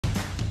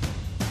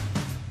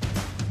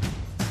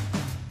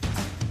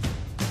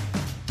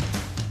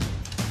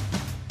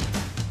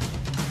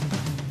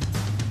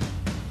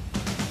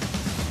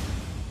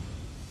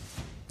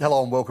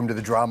Hello and welcome to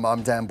The Drum.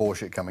 I'm Dan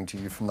Borshett, coming to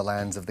you from the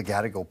lands of the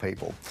Gadigal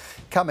people.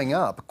 Coming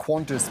up,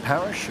 Qantas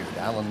parachute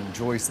Alan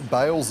Joyce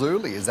bails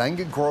early as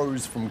anger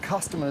grows from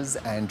customers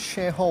and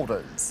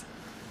shareholders.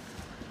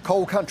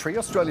 Coal Country,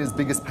 Australia's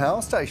biggest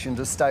power station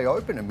to stay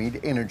open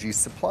amid energy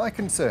supply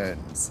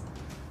concerns.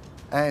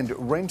 And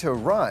Renter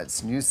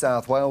Rights, New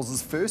South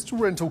Wales' first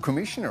rental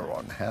commissioner,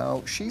 on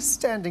how she's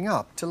standing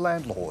up to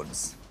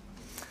landlords.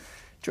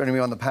 Joining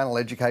me on the panel,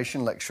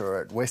 education lecturer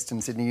at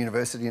Western Sydney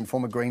University and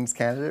former Greens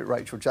candidate,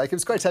 Rachael.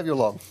 Great to have you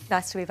along.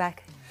 Nice to be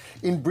back.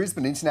 In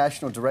Brisbane,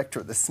 International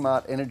Director at the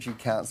Smart Energy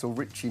Council,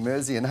 Richie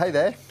Merzian. Hey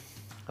there.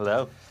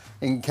 Hello.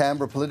 In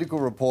Canberra, political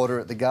reporter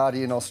at The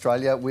Guardian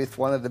Australia with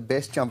one of the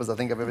best jumpers I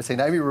think I've ever seen,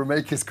 Naomi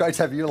Remeikis. Great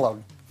to have you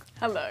along.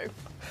 Hello.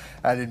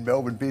 And in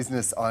Melbourne,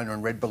 business owner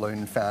and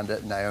RedBalloon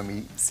founder,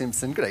 Naomi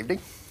Simson. Good evening.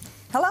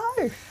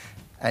 Hello.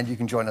 And you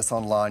can join us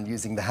online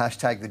using the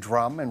hashtag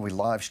 #TheDrum, and we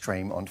live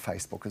stream on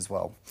Facebook as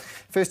well.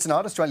 First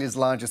tonight, Australia's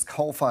largest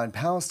coal-fired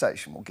power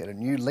station will get a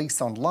new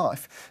lease on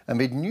life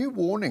amid new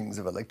warnings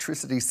of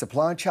electricity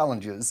supply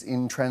challenges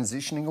in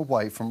transitioning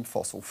away from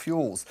fossil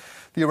fuels.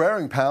 The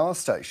Eraring power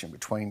station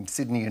between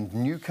Sydney and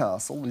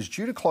Newcastle is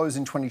due to close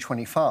in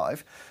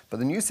 2025, but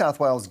the New South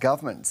Wales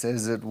government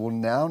says it will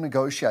now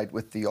negotiate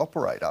with the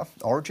operator,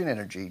 Origin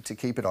Energy, to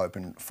keep it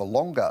open for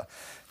longer.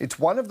 It's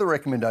one of the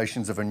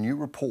recommendations of a new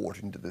report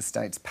into the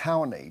state's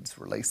power needs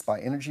released by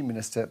Energy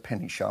Minister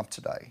Penny Sharp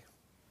today.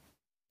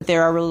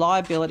 There are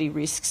reliability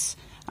risks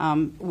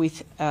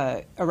with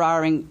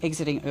Eraring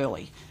exiting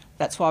early.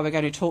 That's why we're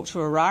going to talk to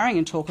Eraring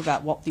and talk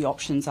about what the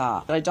options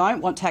are. But I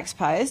don't want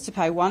taxpayers to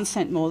pay 1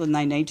 cent more than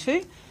they need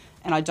to,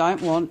 and I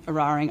don't want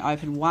Eraring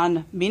open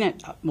 1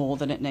 minute more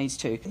than it needs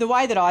to. The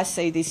way that I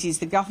see this is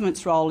the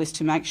government's role is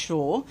to make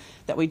sure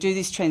that we do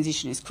this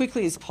transition as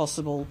quickly as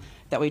possible,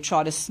 that we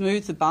try to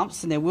smooth the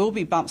bumps, and there will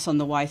be bumps on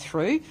the way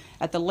through,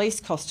 at the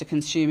least cost to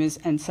consumers,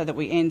 and so that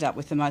we end up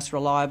with the most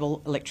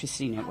reliable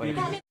electricity network.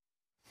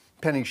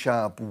 Penny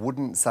Sharp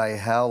wouldn't say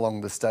how long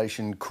the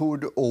station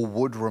could or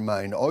would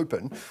remain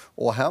open,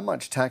 or how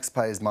much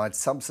taxpayers might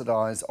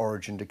subsidise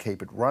Origin to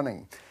keep it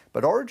running.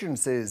 But Origin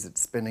says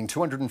it's spending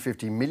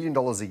 $250 million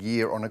a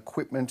year on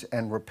equipment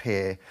and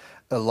repair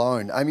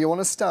alone. Amy, I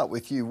want to start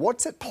with you.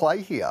 What's at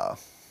play here?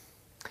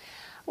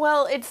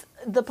 Well, it's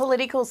the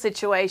political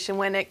situation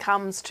when it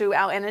comes to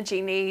our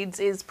energy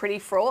needs is pretty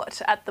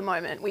fraught at the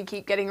moment. We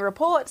keep getting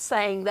reports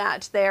saying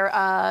that there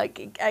are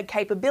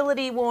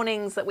capability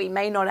warnings that we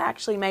may not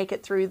actually make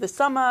it through the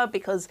summer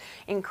because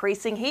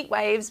increasing heat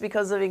waves,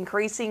 because of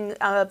increasing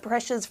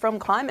pressures from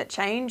climate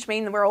change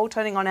mean that we're all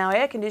turning on our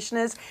air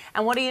conditioners.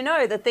 And what do you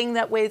know? The thing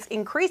that with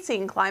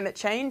increasing climate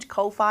change,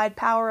 coal-fired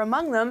power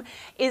among them,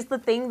 is the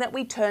thing that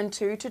we turn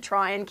to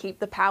try and keep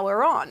the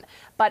power on.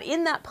 But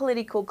in that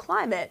political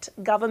climate,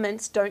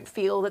 governments don't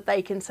feel that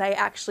they can say,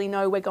 actually,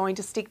 no, we're going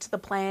to stick to the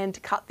plan to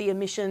cut the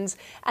emissions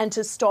and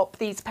to stop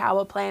these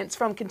power plants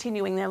from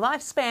continuing their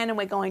lifespan, and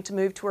we're going to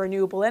move to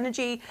renewable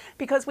energy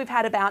because we've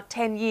had about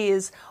 10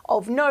 years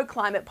of no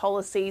climate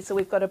policy, so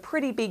we've got a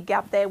pretty big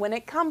gap there when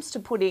it comes to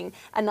putting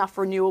enough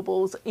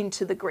renewables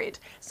into the grid.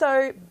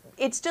 So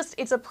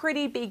it's a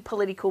pretty big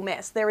political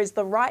mess. There is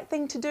the right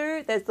thing to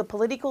do, there's the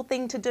political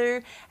thing to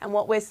do, and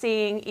what we're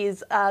seeing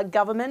is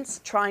governments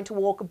trying to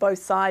walk both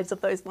sides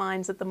of those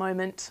lines at the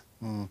moment.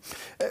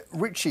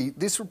 Richie,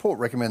 this report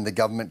recommended the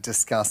government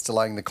discuss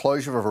delaying the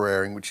closure of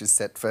Eraring, which is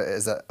set for,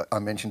 as I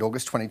mentioned,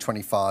 August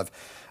 2025,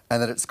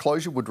 and that its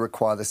closure would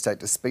require the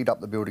state to speed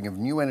up the building of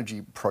new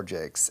energy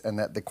projects, and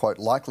that the, quote,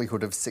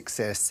 likelihood of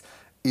success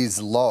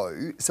is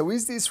low. So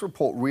is this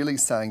report really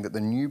saying that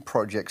the new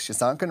projects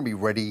just aren't going to be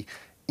ready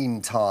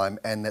in time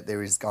and that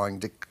there is going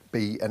to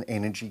be an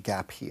energy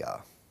gap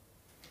here?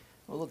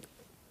 Well, look,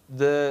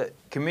 the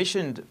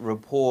commissioned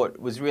report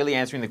was really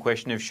answering the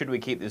question of should we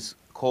keep this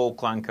coal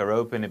clunker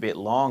open a bit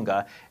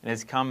longer, and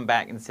has come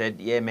back and said,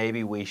 yeah,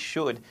 maybe we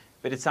should,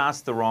 but it's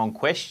asked the wrong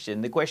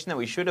question. The question that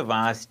we should have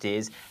asked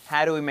is,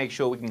 how do we make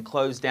sure we can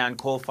close down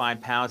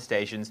coal-fired power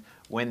stations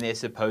when they're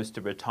supposed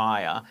to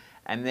retire?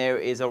 And there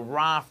is a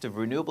raft of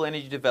renewable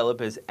energy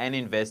developers and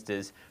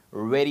investors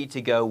ready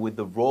to go with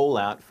the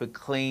rollout for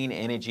clean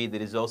energy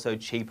that is also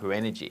cheaper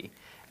energy.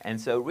 And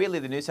so really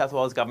the New South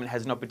Wales government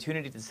has an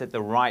opportunity to set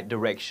the right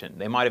direction.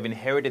 They might have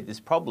inherited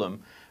this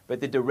problem, but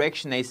the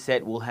direction they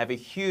set will have a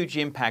huge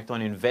impact on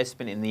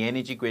investment in the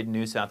energy grid in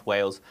New South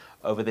Wales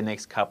over the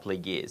next couple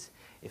of years.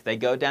 If they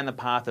go down the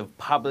path of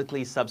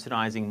publicly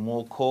subsidising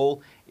more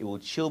coal, it will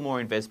chill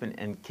more investment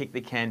and kick the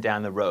can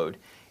down the road.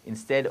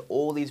 Instead,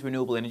 all these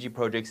renewable energy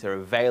projects are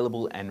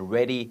available and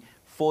ready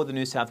for the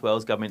New South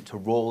Wales government to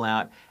roll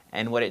out.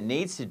 And what it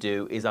needs to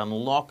do is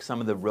unlock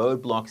some of the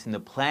roadblocks in the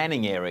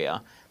planning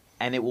area,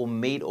 and it will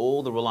meet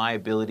all the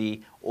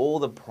reliability, all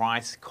the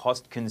price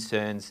cost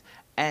concerns,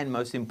 and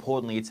most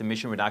importantly, its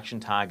emission reduction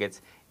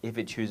targets if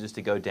it chooses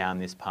to go down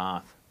this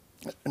path.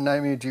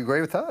 Naomi, do you agree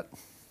with that?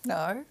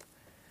 No.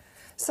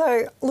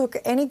 So, look,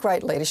 any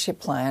great leadership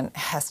plan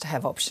has to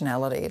have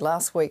optionality.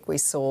 Last week we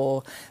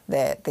saw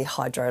that the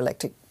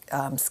hydroelectric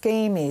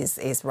scheme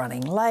is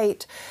running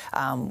late.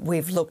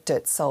 We've looked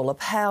at solar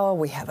power.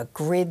 We have a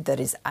grid that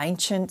is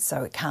ancient,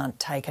 so it can't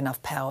take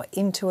enough power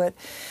into it.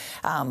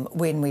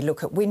 When we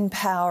look at wind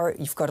power,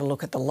 you've got to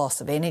look at the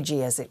loss of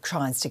energy as it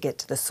tries to get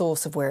to the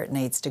source of where it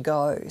needs to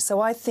go.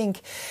 So I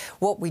think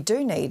what we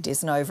do need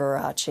is an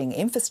overarching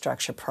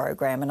infrastructure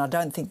program, and I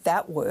don't think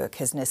that work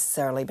has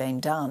necessarily been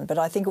done. But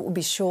I think it would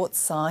be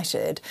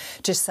short-sighted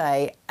to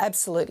say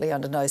absolutely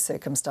under no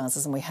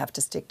circumstances, and we have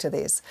to stick to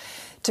this.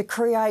 To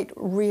create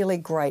really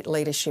great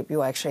leadership,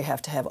 you actually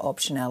have to have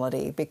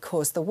optionality,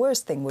 because the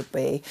worst thing would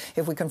be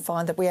if we can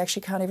find that we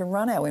actually can't even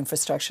run our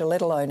infrastructure,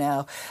 let alone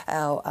our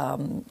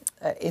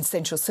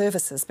essential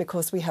services,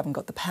 because we haven't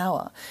got the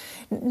power.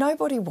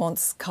 Nobody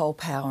wants coal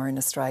power in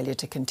Australia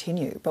to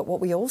continue, but what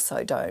we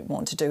also don't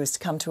want to do is to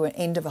come to an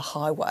end of a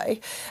highway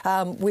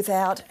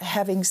without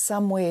having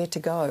somewhere to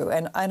go.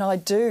 And I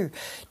do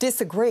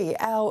disagree.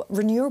 Our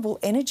renewable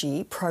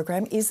energy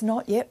program is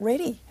not yet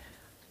ready.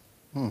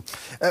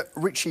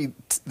 Richie,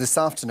 this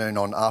afternoon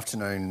on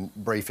afternoon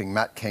briefing,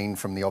 Matt Keane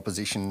from the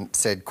opposition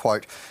said,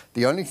 quote,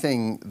 "The only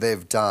thing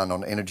they've done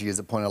on energy is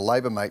appoint a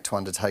Labor mate to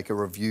undertake a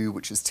review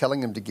which is telling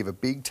them to give a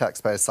big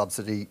taxpayer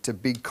subsidy to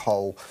big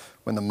coal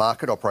when the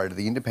market operator,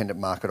 the independent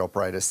market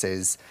operator,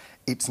 says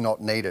it's not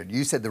needed."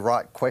 You said the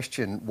right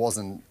question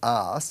wasn't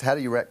asked. How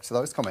do you react to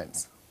those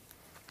comments?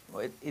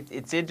 Well,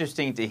 it's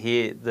interesting to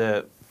hear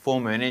the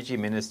former Energy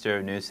Minister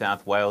of New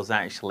South Wales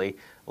actually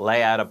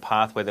lay out a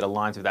pathway that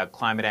aligns with our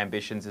climate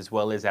ambitions as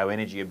well as our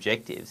energy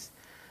objectives.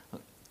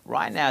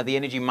 Right now, the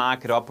energy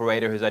market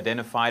operator has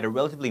identified a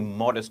relatively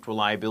modest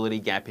reliability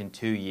gap in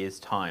 2 years'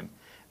 time.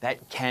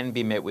 That can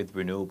be met with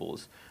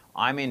renewables.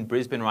 I'm in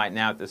Brisbane right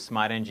now at the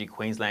Smart Energy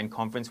Queensland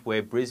conference,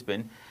 where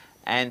Brisbane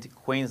and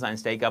Queensland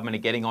State Government are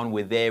getting on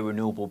with their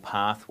renewable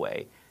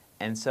pathway.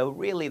 And so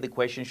really the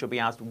question should be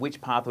asked,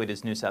 which pathway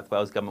does New South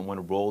Wales Government want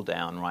to roll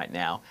down right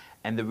now?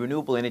 And the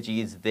renewable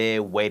energy is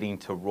there waiting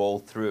to roll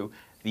through.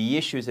 The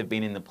issues have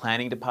been in the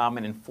planning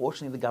department, and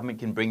fortunately the government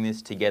can bring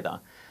this together.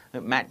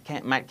 Matt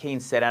Keane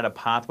set out a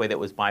pathway that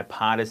was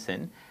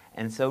bipartisan,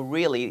 and so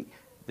really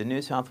the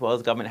New South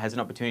Wales Government has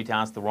an opportunity to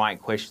ask the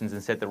right questions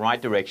and set the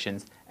right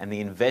directions, and the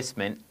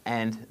investment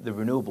and the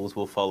renewables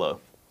will follow.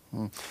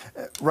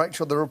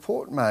 Rachael, the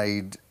report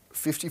made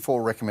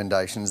 54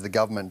 recommendations. The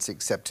government's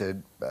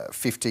accepted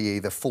 50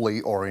 either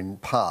fully or in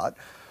part.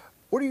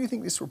 What do you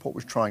think this report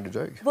was trying to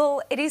do?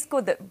 Well, it is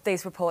good that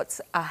these reports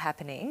are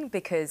happening,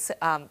 because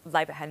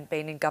Labor hadn't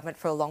been in government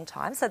for a long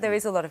time, so there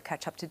is a lot of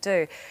catch-up to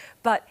do.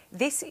 But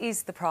this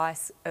is the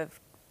price of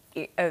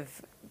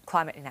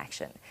climate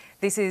inaction.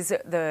 This is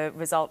the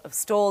result of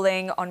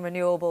stalling on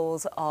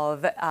renewables,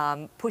 of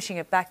pushing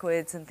it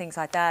backwards and things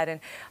like that. And,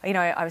 you know,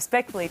 I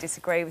respectfully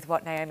disagree with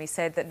what Naomi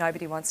said, that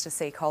nobody wants to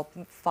see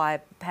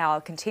coal-fired power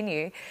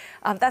continue.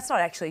 That's not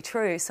actually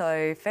true.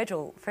 So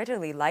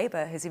federally,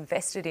 Labor has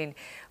invested in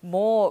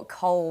more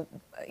coal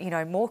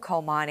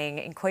mining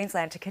in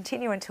Queensland to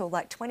continue until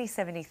like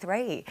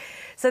 2073.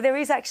 So there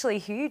is actually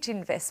huge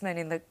investment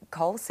in the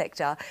coal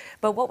sector.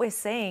 But what we're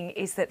seeing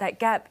is that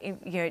gap,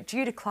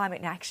 due to climate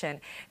inaction,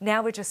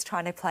 now we're just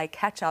trying to play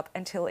catch up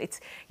until it's,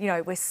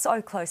 we're so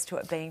close to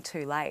it being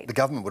too late. The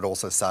government would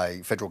also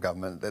say, federal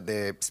government, that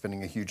they're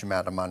spending a huge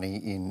amount of money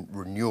in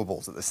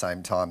renewables at the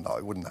same time,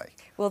 though, wouldn't they?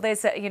 Well,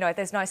 there's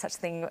no such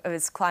thing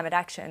as climate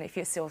action if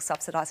you're still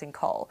subsidising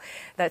coal.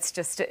 That's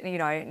just,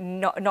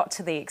 not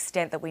to the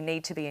extent that we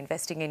need to be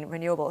investing in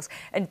renewables,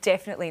 and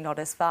definitely not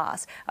as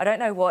fast. I don't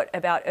know what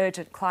about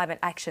urgent climate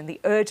action.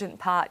 The urgent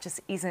part just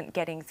isn't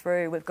getting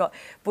through. We've got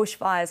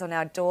bushfires on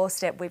our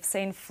doorstep. We've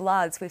seen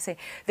floods.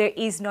 There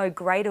is no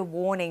greater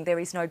warning. There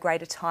is no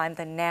greater time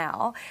than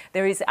now.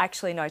 There is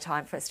actually no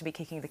time for us to be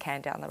kicking the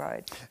can down the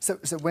road. So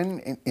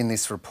when in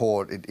this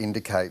report it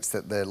indicates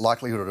that the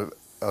likelihood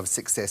of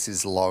success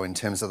is low in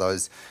terms of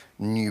those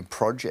new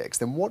projects,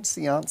 then what's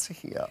the answer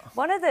here?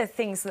 One of the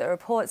things that the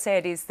report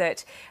said is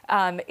that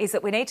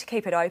we need to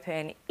keep it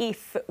open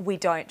if we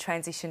don't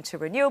transition to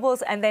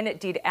renewables, and then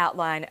it did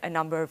outline a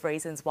number of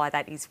reasons why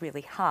that is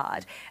really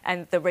hard.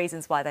 And the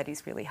reasons why that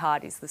is really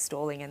hard is the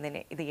stalling and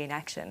then the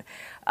inaction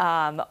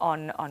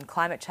on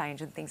climate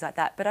change and things like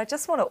that. But I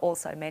just want to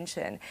also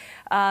mention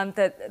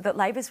that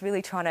Labor's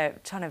really trying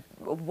to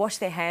wash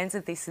their hands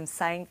of this and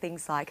saying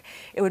things like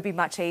it would be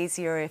much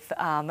easier if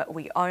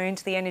we owned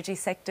the energy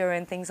sector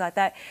and things like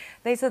that.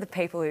 These are the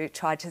people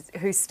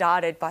who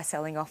started by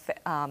selling off,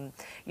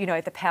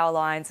 the power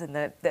lines and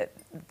the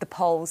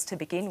poles to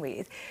begin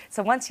with.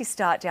 So once you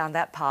start down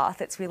that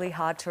path, it's really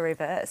hard to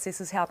reverse.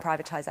 This is how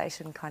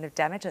privatisation kind of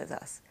damages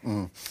us.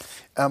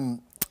 I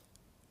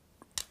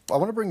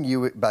want to bring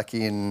you back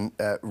in,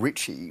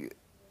 Richie.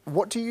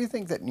 What do you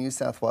think that New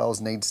South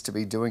Wales needs to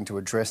be doing to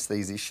address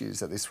these issues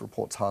that this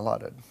report's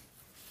highlighted?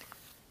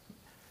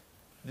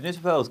 The New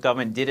South Wales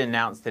Government did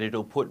announce that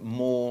it'll put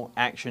more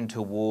action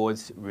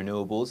towards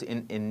renewables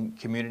in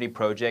community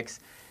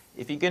projects.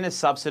 If you're going to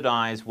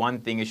subsidise one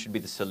thing, it should be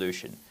the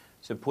solution.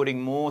 So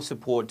putting more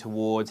support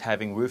towards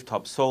having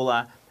rooftop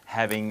solar,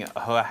 having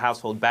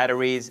household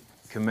batteries,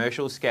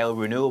 commercial scale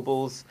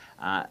renewables,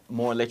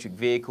 more electric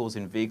vehicles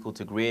and vehicle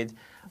to grid.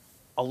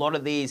 a lot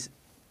of these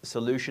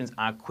solutions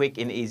are quick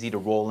and easy to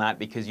roll out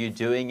because you're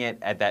doing it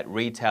at that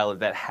retail, at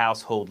that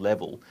household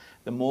level.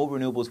 The more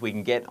renewables we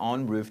can get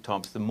on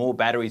rooftops, the more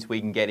batteries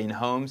we can get in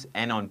homes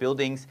and on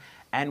buildings,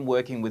 and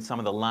working with some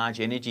of the large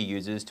energy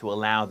users to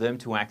allow them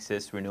to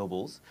access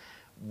renewables,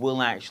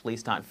 will actually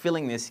start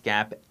filling this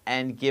gap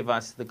and give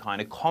us the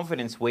kind of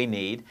confidence we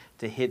need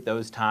to hit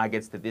those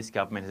targets that this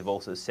government have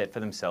also set for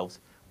themselves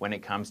when it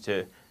comes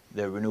to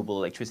the renewable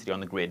electricity on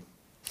the grid.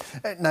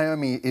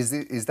 Naomi, is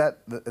that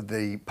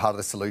the part of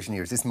the solution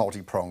here? Is this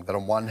multi-pronged? That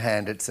on one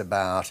hand it's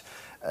about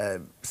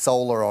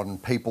solar on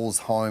people's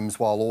homes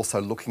while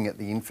also looking at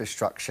the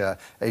infrastructure,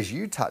 as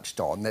you touched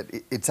on, that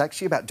it's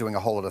actually about doing a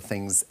whole lot of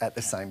things at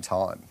the same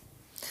time?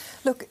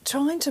 Look,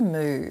 trying to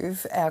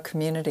move our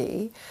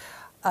community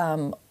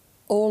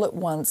all at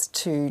once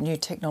to new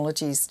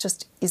technologies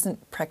just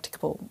isn't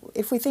practicable.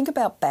 If we think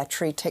about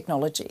battery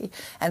technology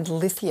and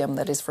lithium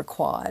that is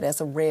required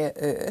as a rare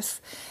earth,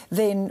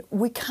 then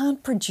we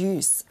can't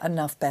produce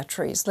enough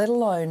batteries, let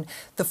alone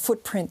the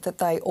footprint that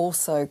they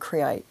also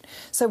create.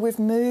 So we've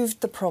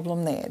moved the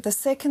problem there. The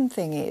second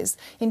thing is,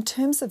 in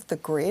terms of the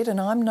grid,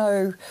 and I'm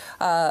no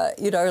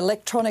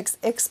electronics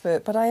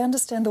expert, but I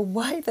understand the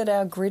way that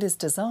our grid is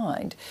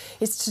designed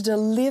is to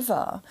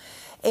deliver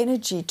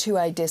energy to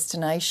a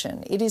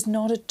destination. It is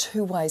not a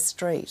two-way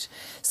street.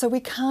 So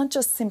we can't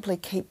just simply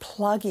keep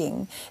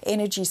plugging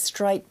energy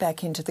straight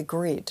back into the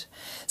grid.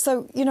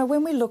 So,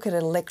 when we look at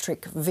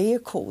electric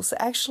vehicles,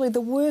 actually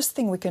the worst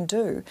thing we can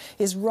do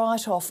is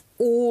write off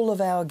all of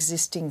our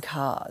existing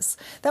cars.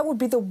 That would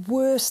be the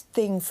worst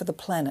thing for the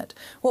planet.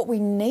 What we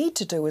need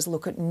to do is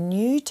look at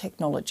new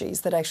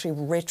technologies that actually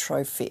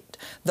retrofit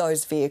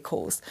those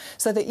vehicles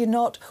so that you're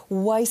not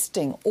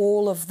wasting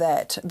all of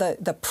that,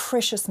 the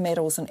precious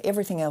metals and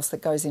everything else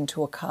that goes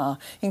into a car,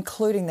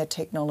 including the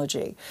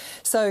technology.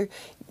 So,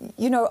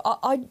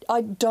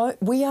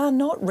 we are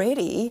not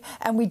ready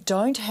and we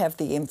don't have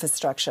the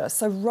infrastructure.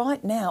 So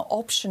right now,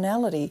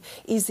 optionality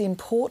is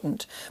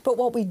important. But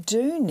what we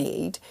do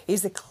need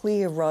is a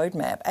clear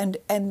roadmap,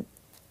 and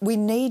we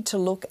need to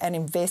look and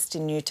invest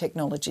in new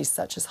technologies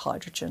such as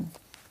hydrogen.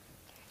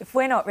 If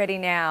we're not ready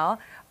now,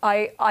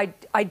 I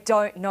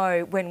don't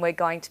know when we're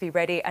going to be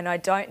ready, and I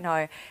don't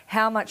know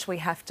how much we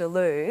have to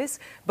lose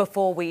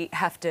before we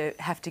have to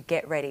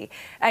get ready.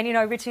 And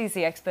Richie's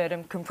the expert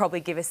and can probably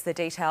give us the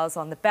details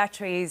on the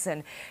batteries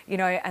and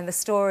and the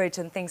storage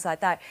and things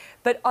like that.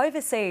 But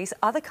overseas,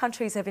 other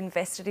countries have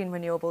invested in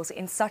renewables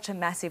in such a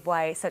massive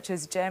way, such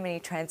as Germany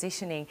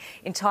transitioning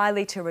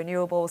entirely to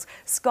renewables,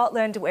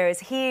 Scotland, whereas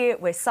here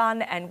where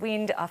sun and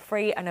wind are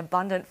free and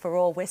abundant for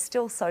all, we're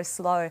still so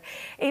slow.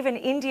 Even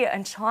India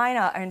and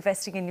China are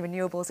investing in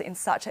renewables in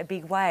such a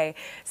big way.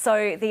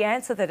 So the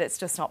answer that it's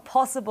just not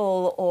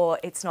possible or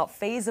it's not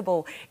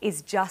feasible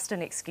is just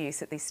an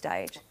excuse at this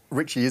stage.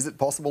 Richie, is it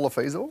possible or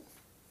feasible?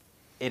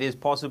 It is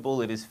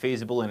possible, it is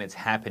feasible, and it's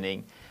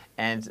happening.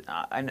 And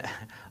I'm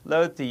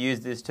loath to use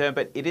this term,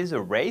 but it is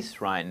a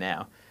race right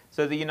now.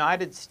 So the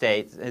United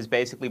States has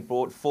basically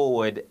brought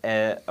forward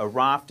a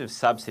raft of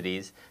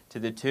subsidies to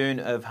the tune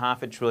of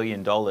 $500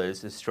 billion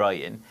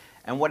Australian.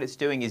 And what it's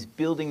doing is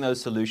building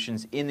those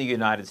solutions in the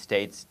United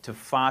States to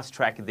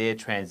fast-track their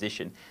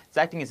transition. It's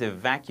acting as a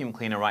vacuum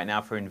cleaner right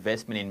now for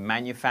investment in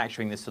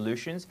manufacturing the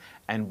solutions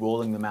and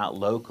rolling them out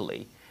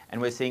locally.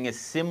 And we're seeing a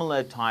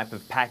similar type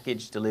of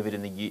package delivered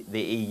in the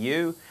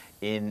EU,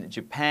 in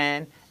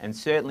Japan, and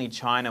certainly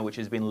China, which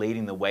has been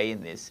leading the way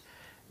in this.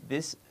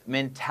 This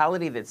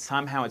mentality that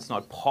somehow it's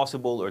not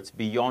possible or it's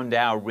beyond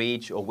our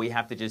reach or we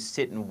have to just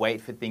sit and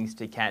wait for things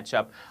to catch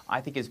up,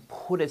 I think has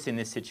put us in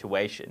this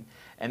situation.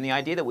 And the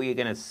idea that we are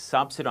going to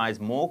subsidise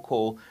more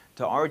coal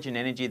to Origin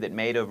Energy that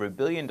made over $1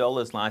 billion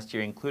last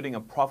year, including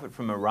a profit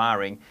from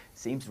Eraring,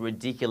 seems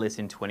ridiculous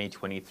in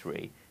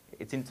 2023.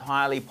 It's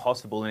entirely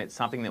possible, and it's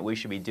something that we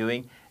should be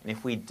doing. And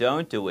if we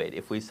don't do it,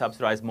 if we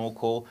subsidise more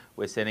coal,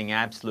 we're sending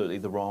absolutely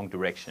the wrong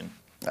direction.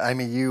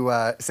 Amy, you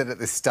said at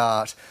the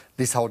start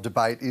this whole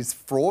debate is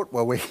fraught.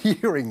 Well, we're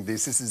hearing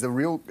this. This is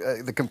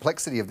the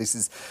complexity of this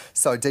is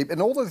so deep.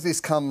 And all of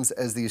this comes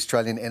as the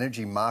Australian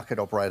energy market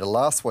operator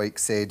last week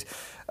said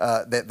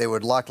that there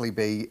would likely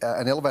be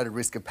an elevated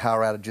risk of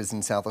power outages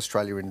in South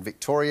Australia and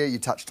Victoria. You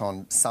touched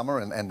on summer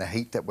and the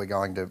heat that we're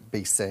going to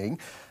be seeing.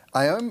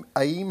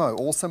 AEMO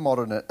also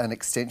modeled an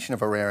extension of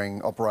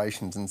Eraring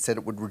operations and said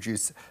it would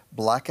reduce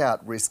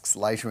blackout risks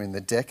later in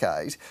the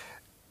decade,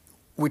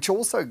 which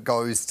also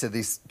goes to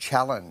this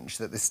challenge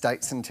that the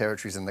states and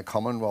territories and the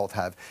Commonwealth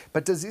have.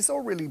 But does this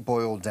all really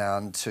boil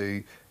down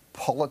to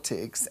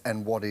politics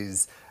and what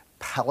is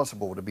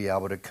palatable to be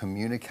able to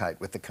communicate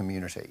with the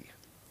community?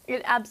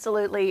 It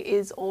absolutely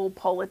is all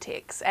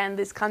politics, and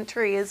this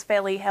country is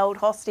fairly held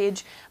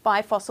hostage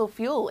by fossil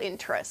fuel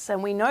interests,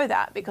 and we know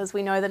that because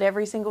we know that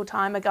every single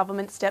time a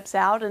government steps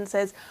out and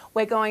says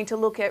we're going to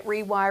look at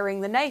rewiring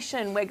the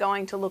nation, we're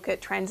going to look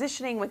at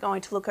transitioning, we're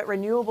going to look at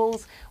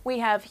renewables, we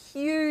have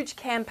huge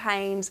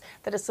campaigns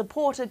that are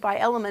supported by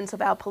elements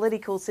of our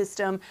political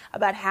system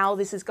about how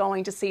this is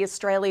going to see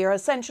Australia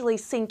essentially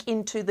sink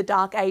into the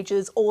dark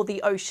ages or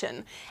the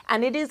ocean.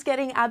 And it is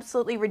getting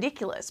absolutely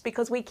ridiculous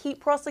because we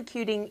keep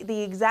prosecuting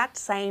the exact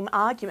same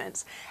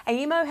arguments.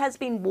 AEMO has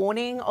been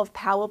warning of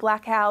power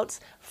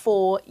blackouts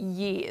for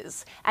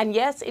years. And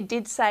yes, it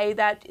did say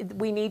that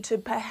we need to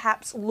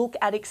perhaps look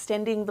at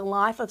extending the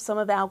life of some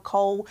of our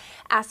coal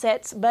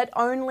assets, but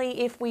only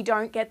if we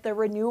don't get the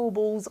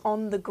renewables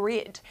on the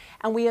grid.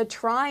 And we are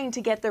trying to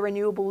get the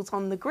renewables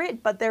on the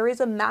grid, but there is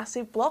a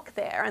massive block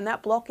there. And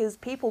that block is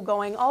people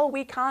going, oh,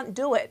 we can't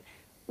do it.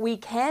 We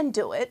can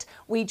do it.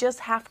 We just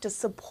have to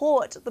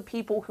support the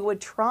people who are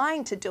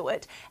trying to do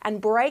it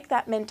and break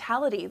that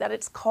mentality that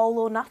it's coal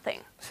or nothing.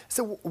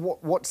 So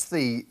what's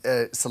the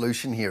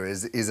solution here?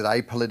 Is it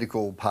a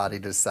political party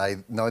to say,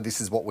 no,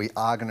 this is what we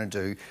are going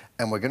to do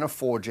and we're going to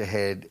forge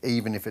ahead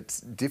even if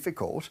it's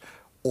difficult,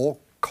 or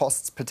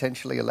costs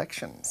potentially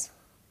elections?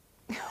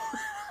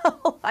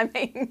 I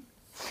mean,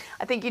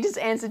 I think you just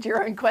answered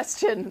your own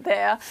question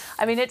there.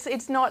 I mean,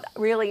 it's not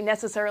really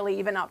necessarily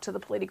even up to the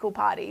political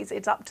parties.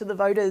 It's up to the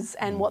voters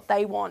and what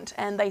they want.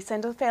 And they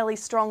sent a fairly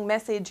strong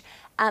message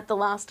at the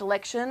last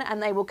election,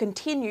 and they will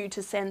continue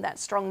to send that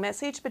strong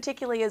message,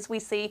 particularly as we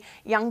see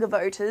younger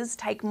voters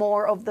take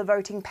more of the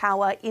voting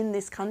power in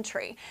this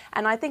country.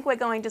 And I think we're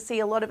going to see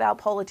a lot of our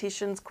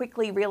politicians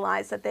quickly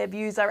realise that their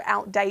views are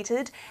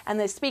outdated and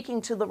they're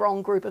speaking to the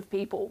wrong group of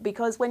people.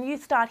 Because when you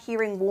start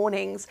hearing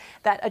warnings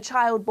that a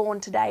child born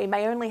today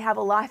may only have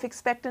a life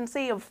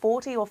expectancy of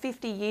 40 or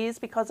 50 years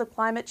because of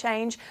climate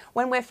change,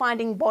 when we're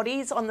finding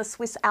bodies on the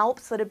Swiss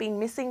Alps that have been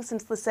missing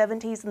since the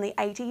 70s and the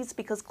 80s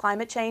because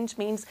climate change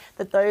means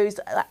that those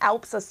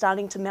Alps are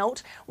starting to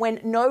melt,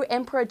 when no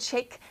emperor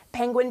chick,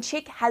 penguin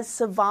chick has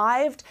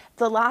survived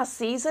the last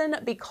season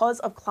because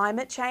of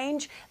climate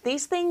change,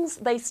 these things,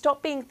 they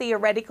stop being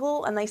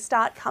theoretical and they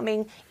start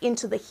coming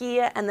into the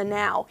here and the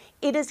now.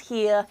 It is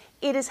here,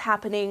 it is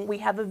happening. We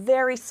have a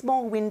very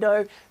small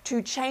window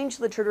to change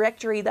the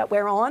trajectory that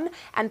we're on,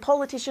 and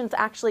politicians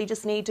actually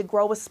just need to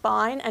grow a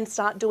spine and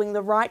start doing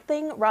the right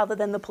thing rather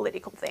than the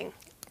political thing.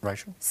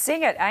 Rachael?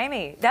 Sing it,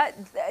 Amy.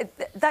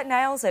 That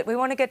nails it. We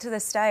want to get to the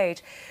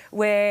stage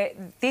where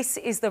this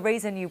is the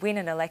reason you win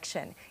an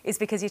election, is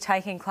because you're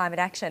taking climate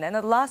action. And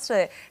at the last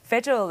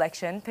federal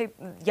election,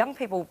 young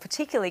people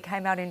particularly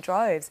came out in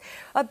droves.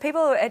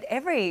 People at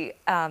every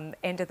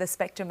end of the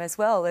spectrum as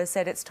well have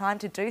said it's time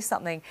to do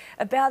something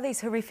about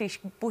these horrific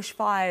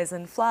bushfires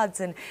and floods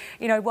and,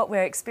 you know, what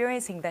we're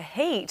experiencing, the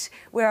heat.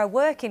 Where I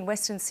work in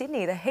Western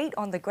Sydney, the heat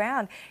on the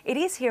ground, it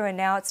is here and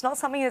now. It's not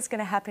something that's going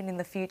to happen in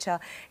the future.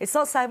 It's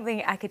not something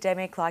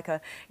academic like a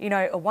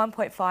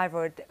 1.5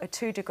 or a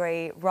 2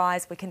 degree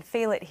rise. We can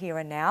feel it here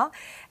and now.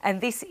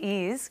 And this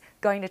is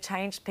going to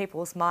change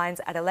people's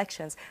minds at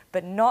elections,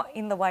 but not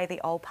in the way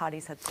the old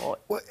parties had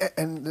thought. Well,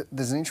 and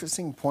there's an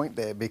interesting point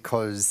there,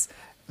 because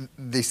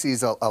this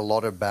is a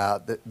lot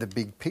about the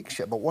big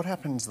picture. But what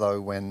happens, though,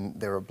 when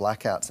there are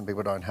blackouts and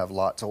people don't have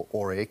lights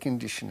or air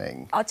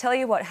conditioning? I'll tell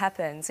you what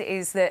happens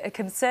is that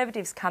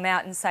Conservatives come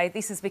out and say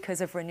this is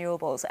because of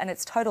renewables, and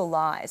it's total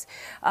lies.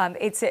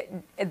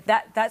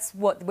 That's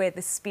where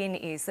the spin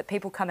is, that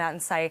people come out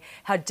and say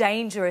how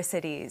dangerous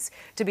it is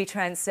to be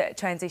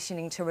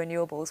transitioning to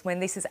renewables when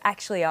this is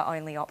actually our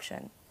only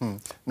option.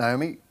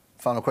 Naomi,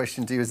 final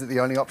question to you. Is it the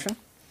only option?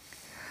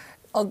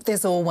 Oh,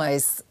 there's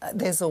always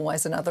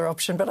another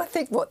option, but I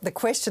think what the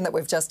question that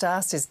we've just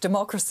asked is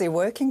democracy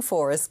working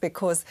for us,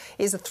 because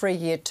is a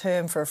 3-year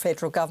term for a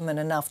federal government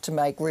enough to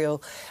make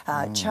real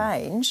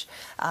change?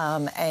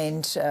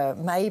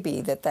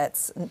 Maybe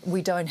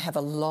we don't have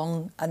a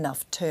long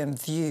enough term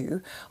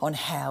view on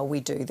how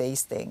we do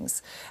these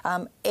things.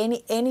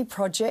 Any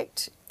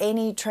project,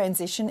 any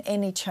transition,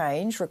 any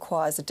change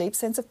requires a deep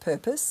sense of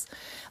purpose,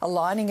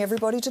 aligning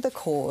everybody to the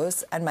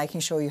cause and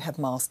making sure you have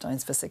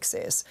milestones for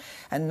success.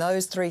 And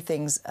those 3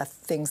 things are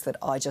things that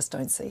I just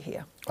don't see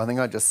here. I think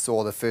I just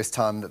saw the first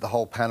time that the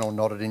whole panel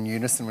nodded in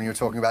unison when you were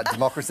talking about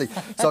democracy.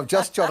 So I've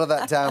just jotted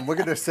that down. We're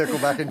going to circle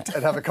back and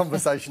have a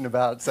conversation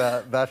about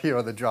that here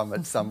on the drum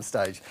at some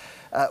stage.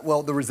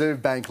 Well, the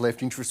Reserve Bank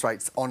left interest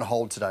rates on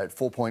hold today at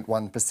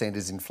 4.1%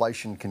 as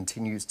inflation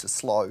continues to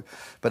slow.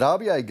 But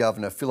RBA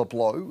Governor Philip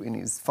Lowe, in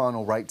his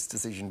final rates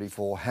decision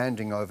before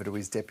handing over to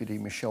his deputy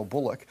Michelle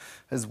Bullock,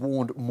 has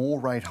warned more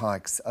rate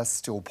hikes are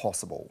still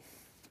possible.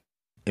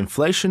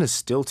 Inflation is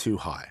still too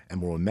high and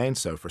will remain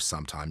so for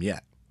some time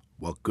yet.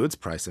 While goods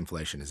price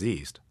inflation has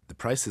eased, the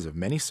prices of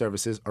many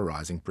services are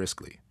rising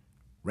briskly.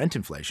 Rent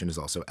inflation is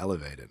also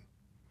elevated.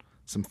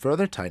 Some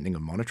further tightening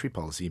of monetary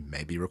policy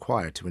may be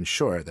required to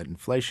ensure that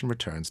inflation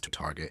returns to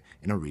target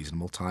in a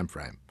reasonable time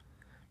frame,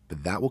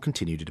 but that will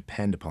continue to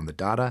depend upon the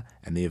data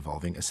and the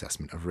evolving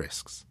assessment of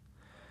risks.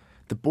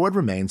 the board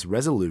remains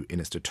resolute in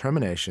its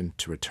determination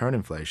to return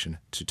inflation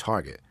to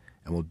target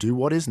and will do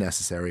what is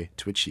necessary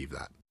to achieve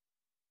that.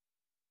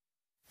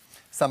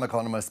 Some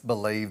economists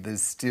believe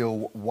there's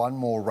still one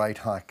more rate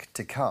hike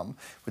to come,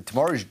 with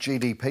tomorrow's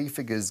GDP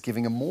figures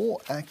giving a more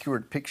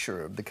accurate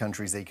picture of the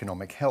country's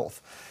economic health.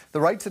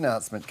 The rates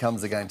announcement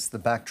comes against the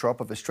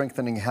backdrop of a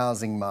strengthening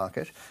housing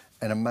market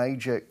and a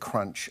major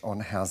crunch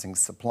on housing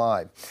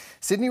supply.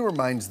 Sydney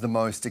remains the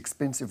most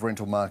expensive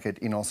rental market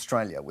in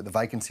Australia, with the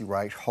vacancy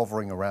rate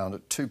hovering around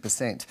at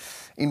 2%.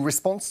 In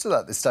response to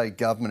that, the state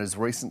government has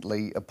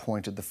recently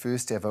appointed the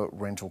first ever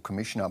rental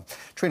commissioner.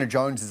 Trina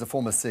Jones is a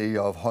former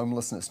CEO of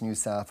Homelessness New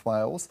South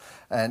Wales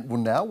and will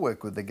now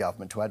work with the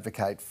government to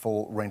advocate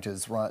for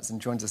renters' rights and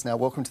joins us now.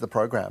 Welcome to the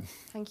program.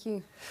 Thank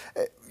you.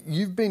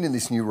 You've been in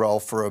this new role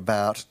for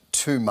about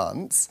 2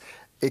 months.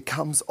 It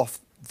comes off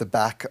the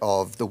back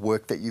of the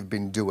work that you've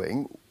been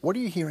doing. What are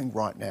you hearing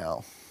right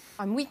now?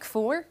 I'm week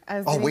 4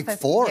 as week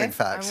 4, in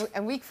fact.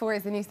 I'm week 4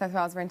 as the New South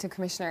Wales Rental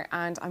Commissioner,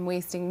 and I'm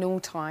wasting no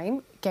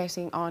time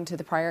getting on to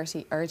the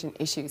priority urgent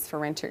issues for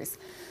renters.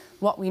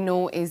 What we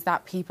know is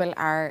that people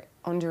are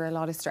under a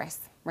lot of stress.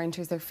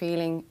 Renters are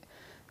feeling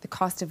the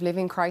cost of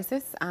living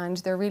crisis, and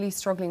they're really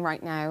struggling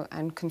right now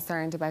and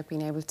concerned about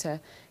being able to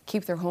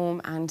keep their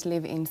home and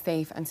live in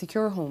safe and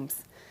secure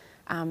homes.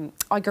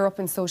 I grew up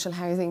in social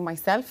housing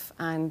myself,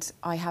 and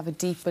I have a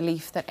deep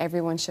belief that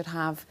everyone should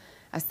have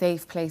a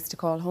safe place to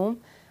call home,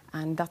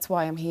 and that's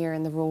why I'm here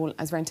in the role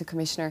as Rental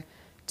Commissioner,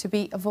 to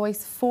be a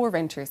voice for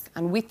renters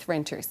and with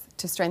renters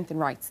to strengthen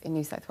rights in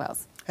New South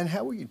Wales. And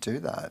how will you do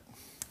that?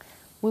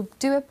 We'll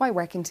do it by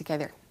working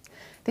together.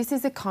 This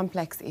is a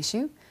complex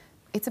issue.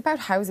 It's about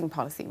housing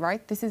policy,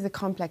 right? This is a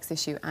complex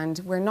issue, and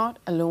we're not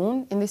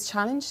alone in this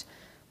challenge.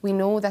 We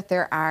know that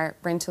there are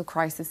rental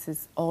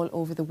crises all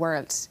over the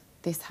world.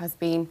 This has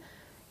been,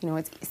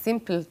 it's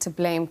simple to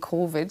blame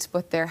COVID,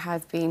 but there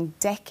has been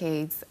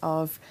decades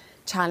of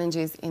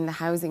challenges in the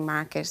housing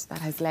market that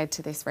has led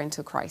to this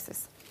rental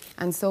crisis.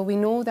 And so we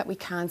know that we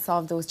can't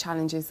solve those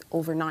challenges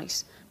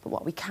overnight, but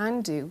what we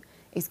can do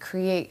is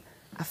create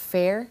a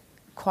fair,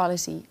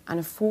 quality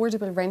and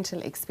affordable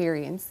rental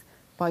experience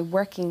by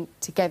working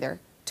together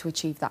to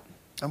achieve that.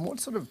 And what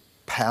sort of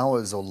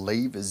powers or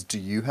levers do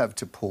you have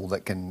to pull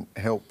that can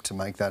help to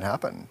make that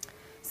happen?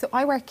 So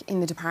I work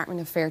in the Department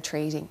of Fair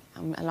Trading.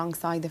 I'm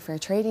alongside the Fair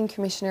Trading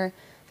Commissioner,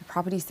 the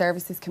Property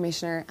Services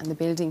Commissioner and the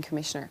Building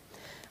Commissioner.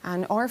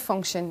 And our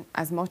function,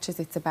 as much as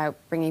it's about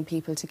bringing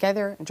people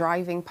together,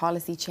 driving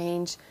policy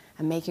change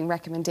and making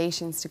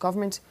recommendations to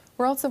government,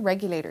 we're also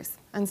regulators.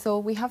 And so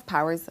we have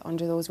powers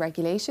under those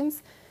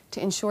regulations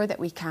to ensure that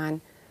we can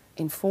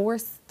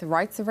enforce the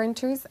rights of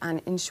renters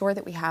and ensure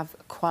that we have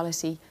a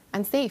quality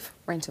and safe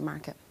rental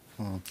market.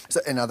 So,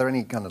 and are there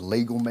any kind of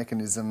legal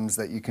mechanisms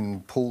that you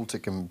can pull to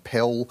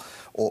compel,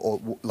 or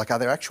are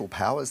there actual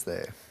powers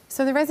there?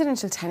 So the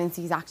Residential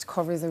Tenancies Act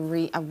covers a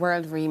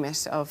world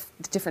remit of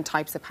different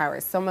types of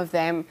powers. Some of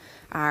them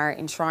are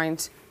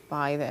enshrined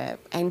by the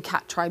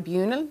NCAT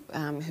Tribunal,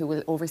 who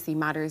will oversee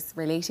matters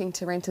relating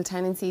to rental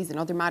tenancies and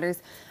other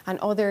matters, and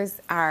others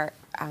are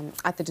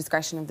at the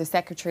discretion of the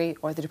Secretary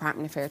or the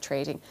Department of Fair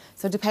Trading.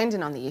 So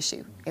depending on the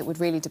issue, it would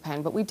really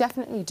depend. But we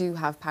definitely do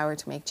have power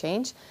to make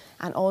change.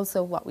 And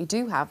also what we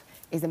do have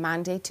is a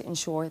mandate to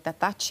ensure that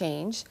that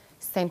change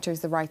centres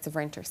the rights of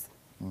renters.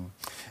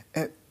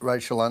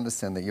 Rachael, I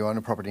understand that you own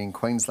a property in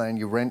Queensland.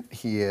 You rent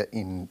here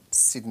in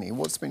Sydney.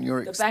 What's been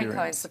your experience? The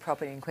bank owns the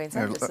property in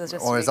Queensland.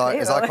 Or as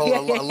I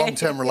call it, a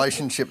long-term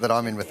relationship that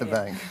I'm in with the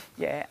bank.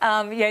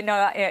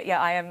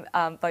 I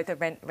am both a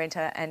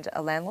renter and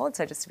a landlord.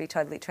 So just to be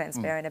totally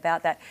transparent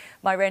about that,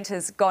 my rent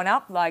has gone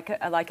up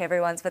like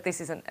everyone's, but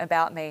this isn't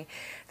about me.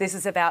 This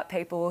is about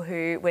people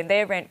who, when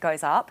their rent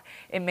goes up,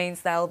 it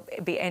means they'll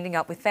be ending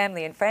up with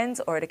family and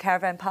friends, or at a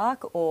caravan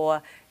park,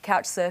 or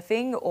couch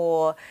surfing,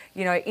 or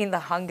in the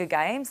Hunger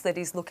Games that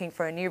is looking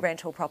for a new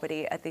rental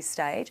property at this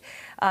stage.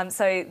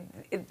 So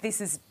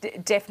this is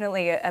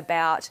definitely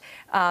about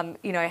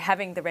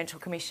having the rental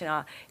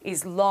commissioner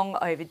is long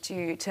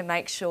overdue to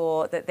make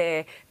sure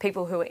that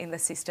people who are in the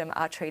system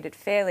are treated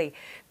fairly.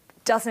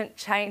 Doesn't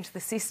change the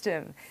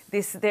system.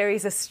 There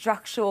is a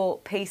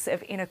structural piece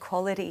of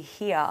inequality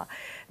here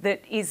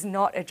that is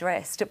not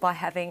addressed by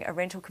having a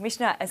rental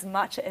commissioner, as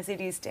much as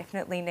it is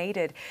definitely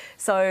needed.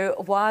 So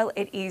while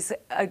it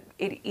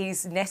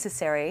is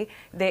necessary,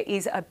 there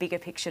is a bigger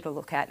picture to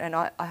look at, and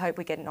I hope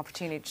we get an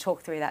opportunity to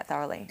talk through that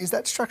thoroughly. Is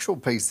that structural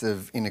piece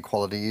of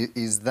inequality,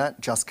 is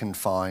that just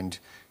confined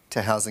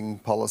to housing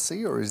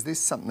policy, or is this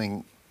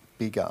something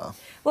bigger?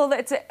 Well,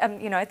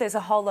 there's a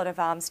whole lot of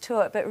arms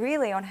to it, but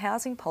really on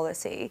housing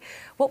policy,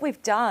 what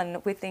we've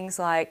done with things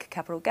like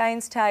capital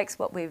gains tax,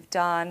 what we've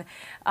done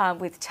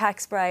with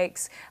tax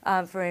breaks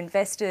for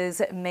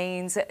investors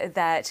means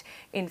that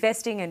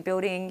investing and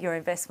building your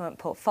investment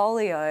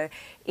portfolio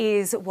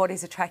is what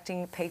is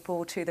attracting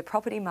people to the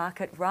property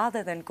market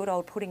rather than good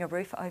old putting a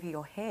roof over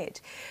your head.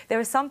 There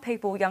are some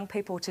people, young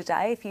people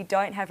today, if you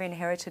don't have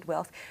inherited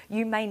wealth,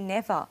 you may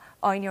never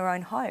own your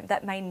own home.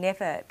 That may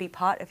never be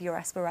part of your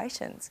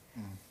aspirations.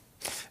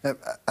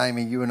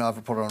 Amy, you and I have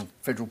reported on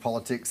federal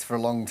politics for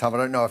a long time. I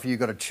don't know if you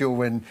got a chill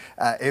when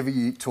ever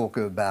you talk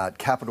about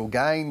capital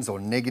gains or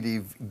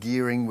negative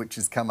gearing, which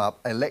has come up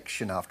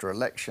election after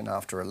election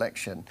after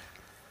election.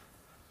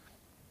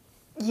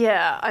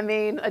 Yeah, I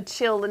mean, a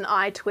chill, an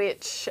eye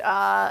twitch,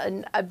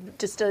 and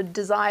just a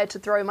desire to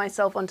throw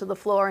myself onto the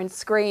floor and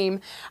scream.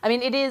 I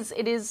mean, it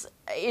is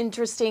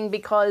interesting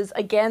because,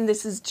 again,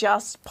 this is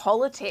just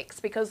politics,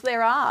 because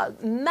there are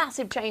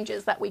massive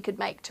changes that we could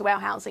make to our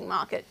housing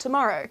market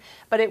tomorrow,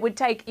 but it would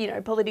take, you know,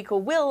 political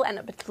will and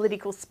a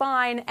political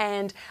spine,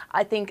 and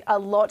I think a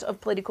lot of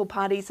political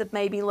parties have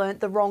maybe learnt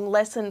the wrong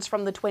lessons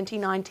from the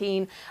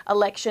 2019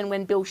 election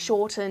when Bill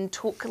Shorten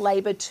took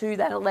Labor to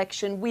that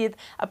election with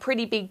a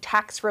pretty big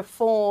tax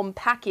reform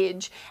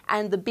package,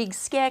 and the big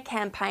scare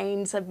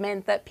campaigns have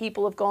meant that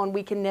people have gone,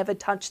 we can never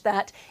touch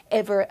that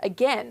ever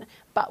again.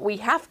 But we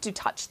have to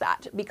touch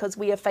that because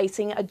we are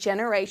facing a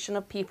generation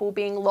of people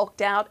being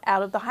locked out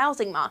of the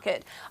housing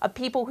market, of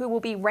people who will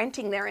be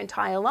renting their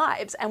entire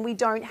lives, and we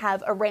don't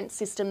have a rent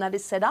system that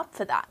is set up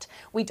for that.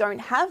 We don't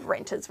have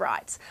renters'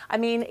 rights. I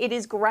mean, it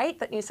is great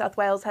that New South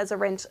Wales has a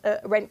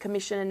rent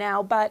commissioner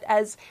now, but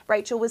as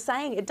Rachael was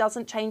saying, it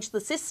doesn't change the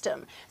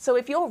system. So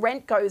if your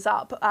rent goes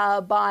up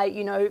by,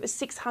 you know,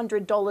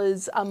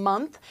 $600 a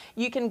month,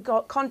 you can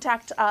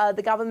contact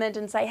the government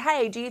and say,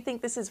 hey, do you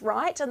think this is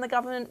right? And the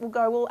government will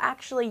go, well,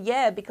 actually,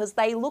 yeah, because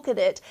they look at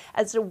it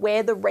as to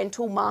where the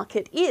rental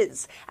market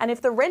is. And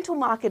if the rental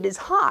market is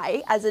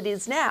high, as it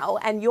is now,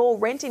 and your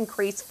rent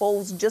increase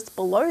falls just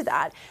below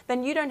that,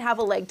 then you don't have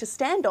a leg to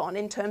stand on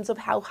in terms of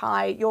how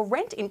high your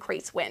rent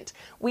increase went.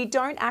 We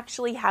don't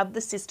actually have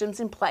the systems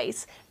in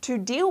place to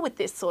deal with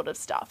this sort of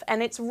stuff.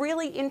 And it's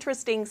really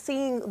interesting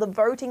seeing the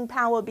voting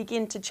power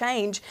begin to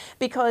change,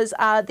 because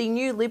the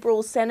new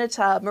Liberal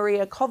Senator,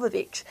 Maria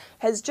Kovacic,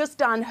 has just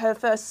done her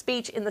first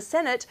speech in the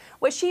Senate,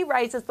 where she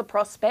raises the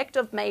prospect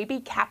of maybe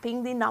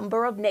capping the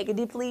number of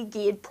negatively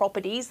geared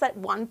properties that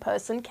one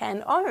person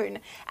can own.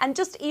 And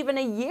just even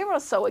a year or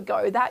so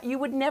ago, that you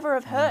would never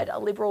have heard a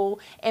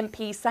Liberal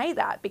MP say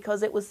that,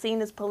 because it was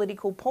seen as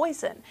political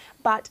poison.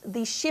 But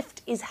the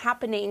shift is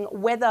happening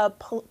whether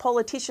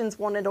politicians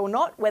want it or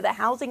not, whether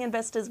housing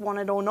investors want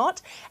it or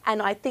not.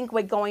 And I think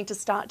we're going to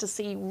start to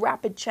see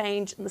rapid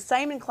change, and the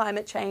same in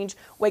climate change.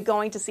 We're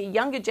going to see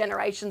younger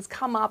generations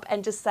come up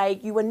and just say,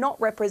 you are not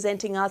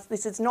representing us,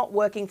 this is not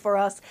working for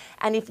us,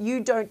 and if you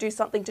don't do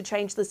something to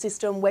change the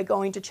system, we're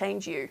going to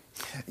change you.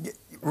 Yeah,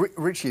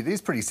 Richie, it is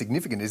pretty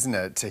significant, isn't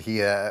it, to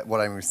hear what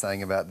Amy was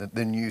saying about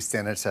the new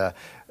senator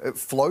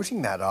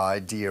floating that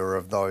idea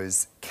of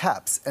those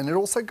caps. And it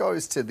also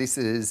goes to, this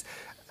is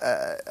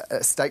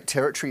a state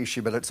territory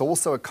issue, but it's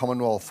also a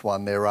Commonwealth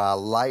one. There are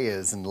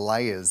layers and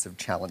layers of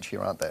challenge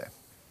here, aren't there?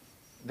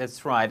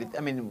 That's right.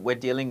 I mean, we're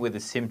dealing with a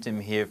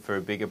symptom here for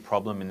a bigger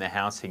problem in the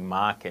housing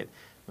market.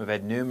 We've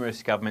had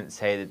numerous governments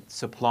say that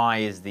supply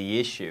is the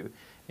issue.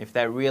 If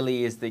that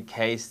really is the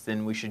case,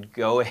 then we should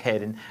go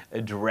ahead and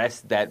address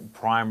that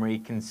primary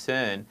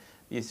concern.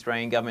 The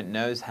Australian government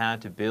knows how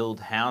to build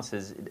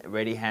houses. It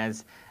already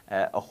has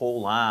a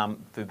whole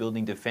arm for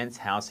building defence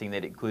housing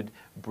that it could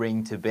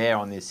bring to bear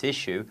on this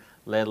issue,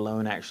 let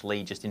alone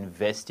actually just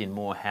invest in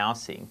more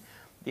housing.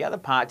 The other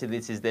part to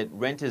this is that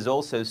renters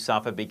also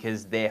suffer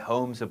because their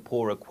homes are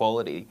poorer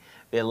quality.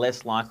 They're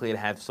less likely to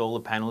have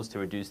solar panels to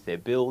reduce their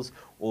bills,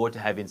 or to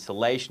have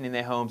insulation in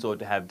their homes, or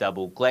to have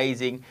double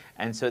glazing.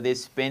 And so they're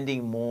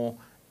spending more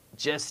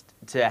just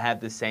to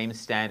have the same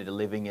standard of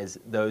living as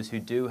those who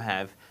do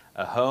have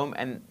a home.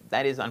 And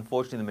that is,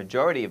 unfortunately, the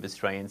majority of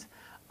Australians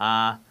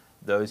are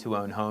those who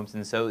own homes.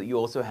 And so you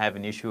also have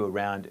an issue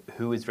around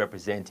who is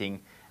representing.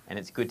 And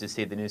it's good to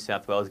see the New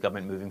South Wales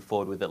government moving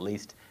forward with at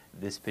least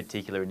this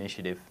particular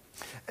initiative.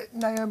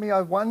 Naomi,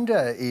 I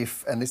wonder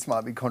if, and this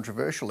might be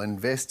controversial,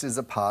 investors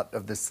are part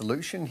of the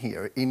solution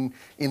here. In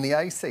the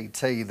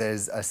ACT,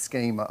 there's a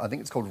scheme, I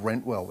think it's called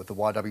Rentwell with the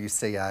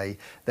YWCA,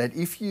 that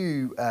if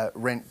you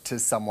rent to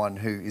someone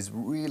who is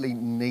really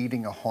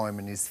needing a home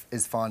and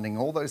is finding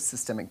all those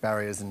systemic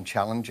barriers and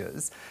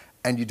challenges,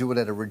 and you do it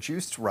at a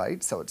reduced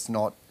rate, so it's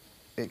not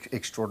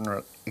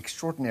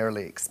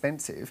extraordinarily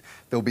expensive,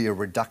 there'll be a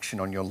reduction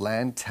on your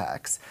land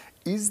tax.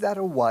 Is that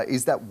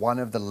one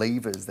of the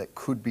levers that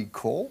could be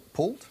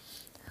pulled?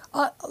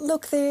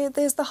 Look,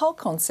 there's the whole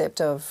concept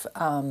of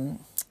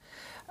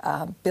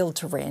build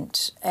to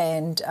rent,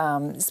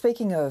 and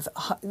speaking of,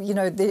 you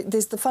know,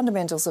 there's the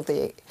fundamentals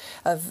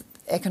of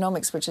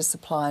economics, which is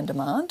supply and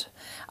demand,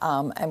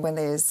 and when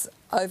there's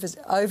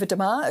over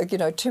demand, you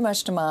know, too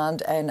much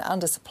demand and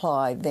under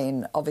supply,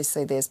 then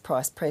obviously there's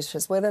price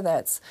pressures, whether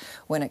that's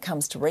when it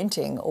comes to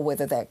renting or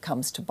whether that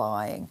comes to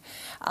buying.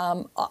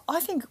 I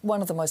think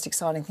one of the most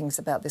exciting things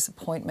about this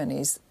appointment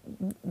is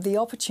the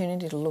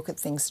opportunity to look at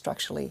things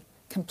structurally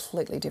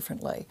completely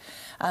differently,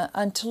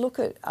 and to look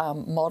at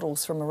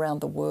models from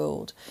around the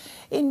world.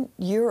 In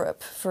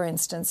Europe, for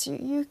instance,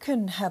 you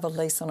can have a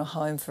lease on a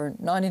home for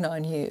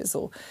 99 years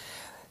or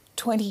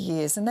 20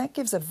 years, and that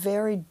gives a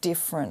very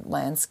different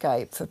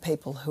landscape for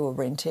people who are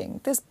renting.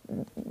 There's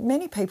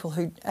many people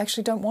who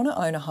actually don't want to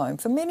own a home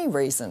for many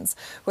reasons,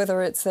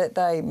 whether it's that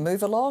they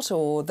move a lot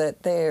or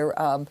that they're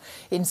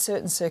in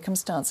certain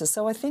circumstances.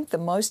 So I think the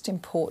most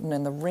important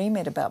and the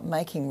remit about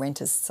making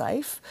renters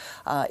safe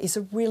is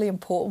a really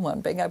important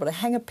one. Being able to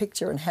hang a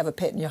picture and have a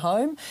pet in your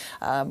home,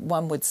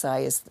 one would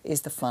say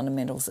is the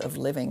fundamentals of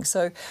living.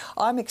 So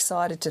I'm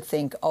excited to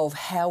think of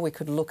how we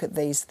could look at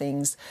these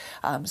things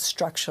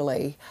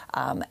structurally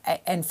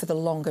and for the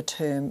longer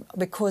term,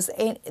 because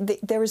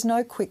there is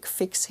no quick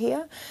fix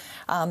here.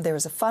 There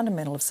is a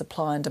fundamental of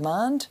supply and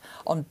demand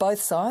on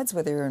both sides,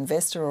 whether you're an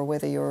investor or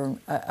whether you're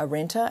a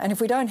renter. And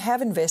if we don't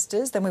have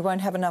investors, then we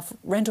won't have enough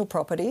rental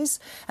properties,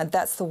 and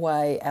that's the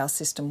way our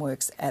system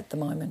works at the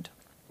moment.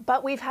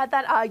 But we've had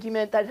that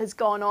argument that has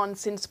gone on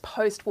since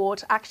post-war,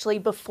 actually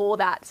before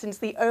that, since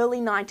the early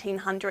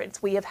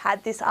 1900s, we have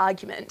had this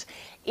argument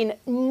in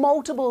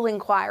multiple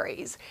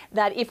inquiries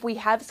that if we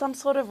have some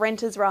sort of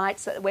renters'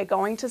 rights, that we're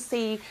going to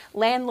see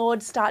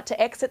landlords start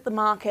to exit the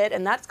market,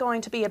 and that's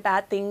going to be a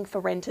bad thing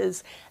for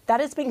renters.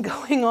 That has been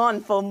going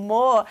on for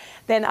more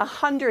than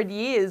 100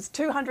 years,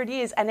 200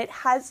 years, and it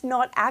has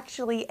not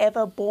actually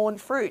ever borne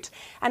fruit.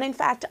 And in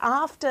fact,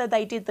 after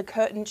they did the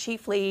Curtin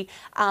Chiefly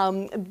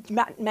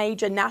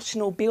major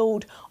national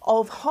build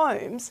of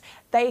homes,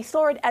 they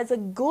saw it as a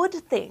good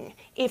thing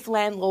if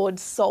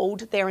landlords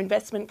sold their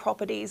investment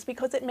properties,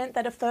 because it meant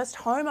that a first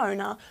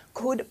homeowner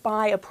could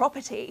buy a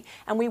property,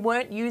 and we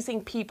weren't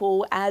using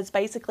people as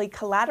basically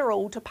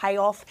collateral to pay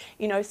off,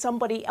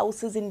 somebody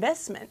else's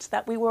investment,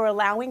 that we were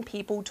allowing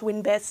people to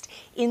invest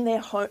in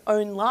their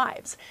own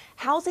lives.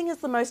 Housing is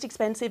the most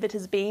expensive it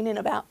has been in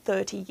about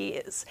 30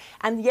 years.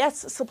 And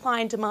yes, supply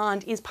and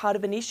demand is part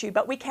of an issue,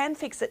 but we can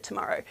fix it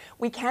tomorrow.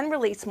 We can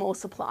release more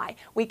supply.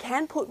 We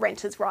can put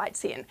renters'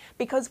 rights in,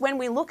 because when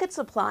we look at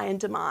supply and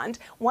demand,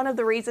 one of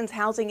the reasons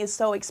housing is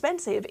so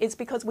expensive is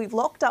because we've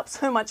locked up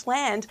so much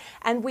land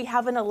and we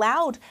haven't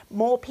allowed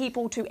more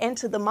people to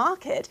enter the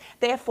market,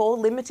 therefore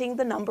limiting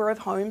the number of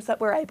homes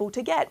that we're able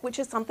to get, which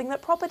is something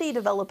that property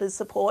developers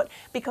support,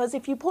 because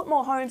if you put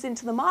more homes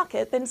into the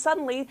market, then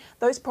suddenly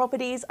those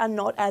properties are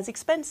not as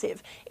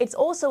expensive. It's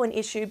also an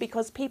issue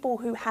because people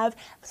who have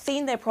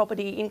seen their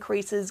property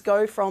increases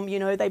go from,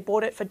 they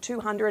bought it for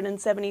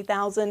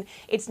 $270,000,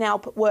 it's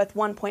now worth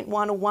 1.1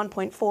 or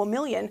 1.4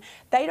 million.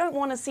 They don't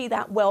want to see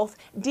that wealth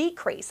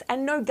decrease,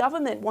 and no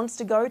government wants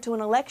to go to an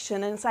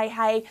election and say,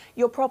 hey,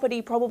 your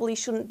property probably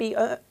shouldn't be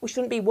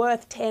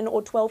worth 10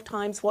 or 12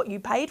 times what you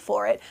paid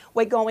for it.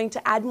 We're going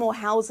to add more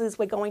houses,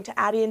 we're going to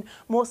add in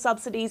more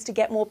subsidies to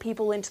get more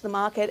people into the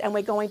market, and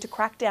we're going to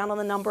crack down on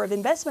the number of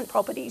investment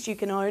properties you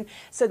can own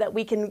so that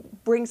we can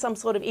bring some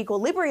sort of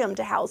equilibrium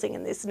to housing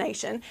in this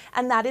nation.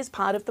 And that is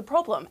part of the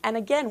problem. And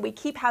again, we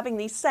keep having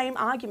these same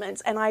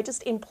arguments, and I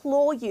just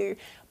implore you,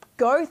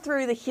 go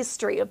through the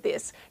history of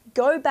this.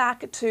 Go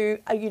back to,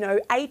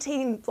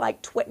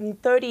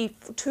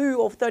 1832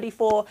 or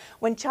 34,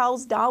 when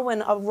Charles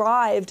Darwin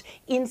arrived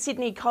in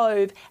Sydney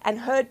Cove and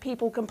heard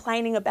people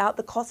complaining about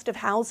the cost of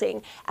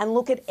housing, and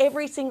look at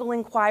every single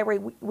inquiry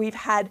we've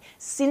had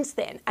since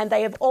then. And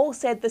they have all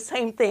said the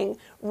same thing: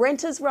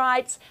 renters'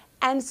 rights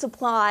and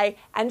supply,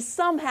 and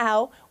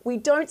somehow we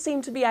don't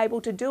seem to be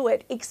able to do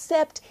it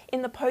except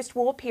in the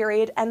post-war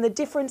period, and the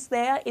difference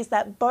there is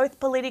that both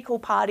political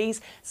parties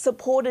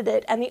supported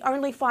it, and the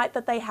only fight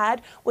that they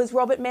had was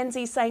Robert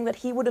Menzies saying that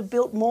he would have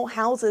built more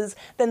houses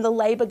than the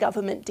Labor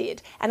government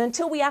did. And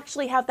until we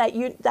actually have that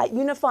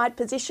unified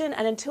position,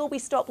 and until we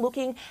stop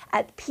looking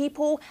at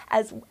people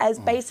as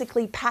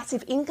basically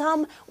passive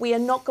income, we are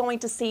not going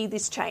to see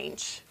this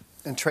change.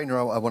 And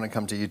Trina, I want to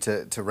come to you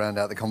to round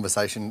out the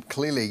conversation.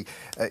 Clearly,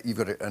 you've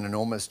got an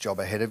enormous job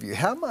ahead of you.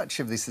 How much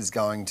of this is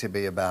going to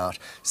be about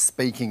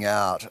speaking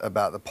out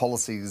about the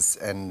policies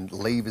and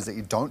levers that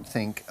you don't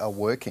think are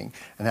working,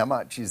 and how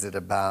much is it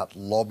about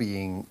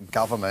lobbying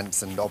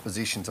governments and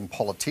oppositions and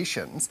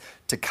politicians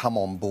to come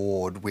on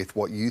board with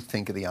what you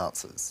think are the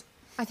answers?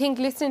 I think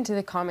listening to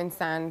the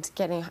comments and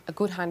getting a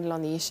good handle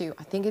on the issue,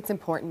 I think it's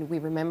important we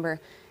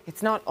remember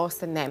it's not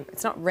us and them.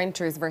 It's not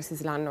renters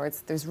versus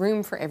landlords. There's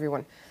room for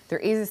everyone. There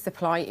is a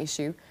supply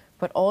issue,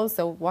 but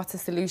also what's a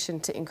solution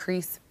to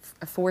increase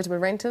affordable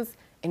rentals?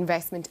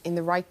 Investment in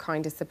the right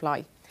kind of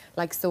supply,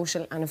 like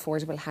social and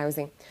affordable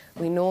housing.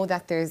 We know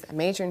that there's a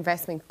major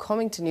investment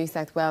coming to New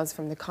South Wales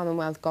from the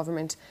Commonwealth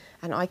Government,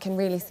 and I can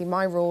really see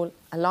my role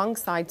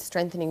alongside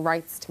strengthening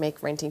rights to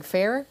make renting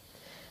fairer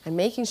and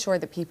making sure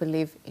that people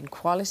live in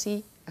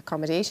quality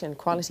accommodation,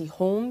 quality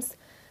homes,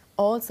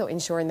 also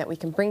ensuring that we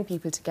can bring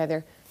people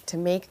together to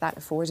make that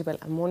affordable.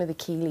 And one of the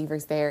key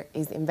levers there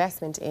is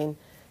investment in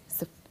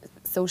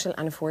social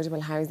and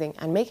affordable housing,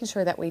 and making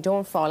sure that we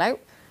don't fall out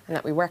and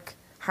that we work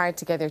hard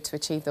together to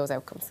achieve those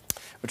outcomes.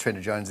 Well,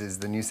 Trina Jones is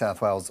the New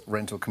South Wales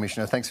Rental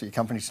Commissioner. Thanks for your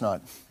company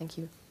tonight. Thank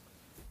you.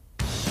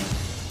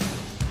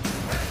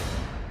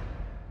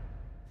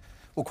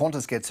 Well,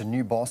 Qantas gets a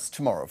new boss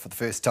tomorrow for the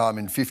first time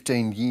in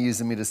 15 years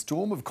amid a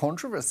storm of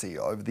controversy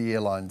over the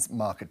airline's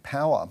market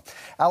power.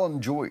 Alan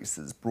Joyce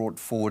has brought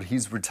forward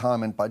his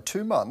retirement by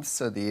 2 months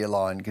so the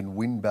airline can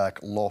win back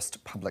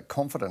lost public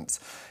confidence.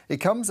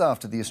 It comes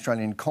after the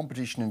Australian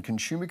Competition and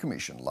Consumer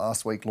Commission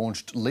last week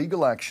launched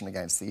legal action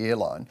against the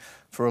airline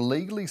for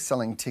illegally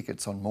selling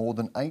tickets on more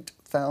than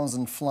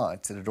 8,000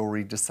 flights it had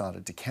already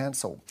decided to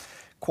cancel.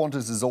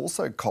 Qantas has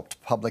also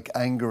copped public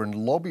anger and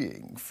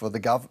lobbying the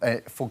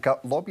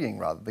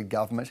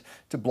government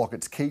to block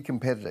its key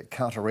competitor,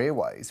 Qatar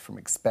Airways, from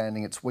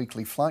expanding its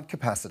weekly flight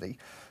capacity,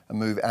 a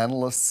move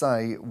analysts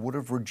say would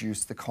have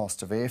reduced the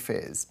cost of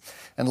airfares.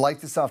 And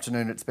late this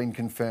afternoon, it's been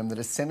confirmed that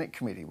a Senate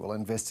committee will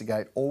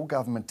investigate all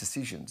government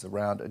decisions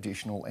around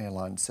additional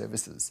airline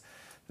services.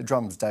 The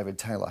Drum's David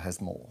Taylor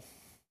has more.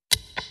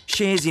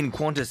 Shares in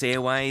Qantas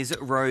Airways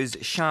rose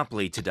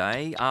sharply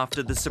today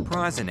after the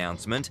surprise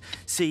announcement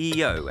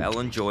CEO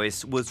Alan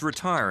Joyce was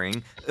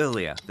retiring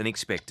earlier than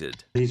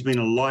expected. He's been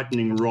a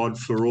lightning rod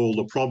for all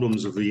the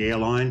problems of the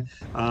airline.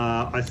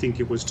 I think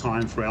it was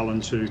time for Alan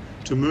to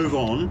move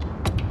on.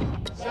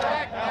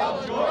 Sack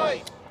Alan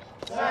Joyce!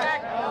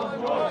 Sack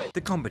Alan Joyce!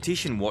 The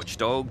competition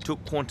watchdog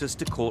took Qantas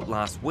to court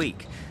last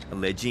week,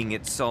 alleging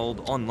it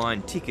sold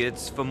online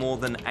tickets for more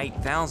than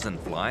 8,000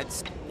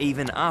 flights,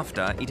 even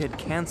after it had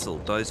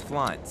cancelled those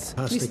flights.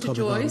 Mr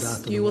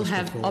Joyce, you will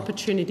have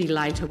opportunity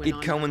later.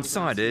 It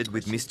coincided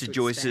with Mr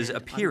Joyce's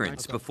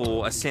appearance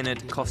before a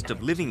Senate cost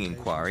of living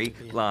inquiry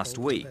last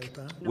week,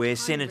 where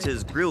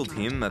senators grilled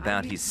him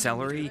about his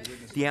salary,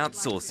 the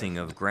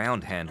outsourcing of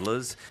ground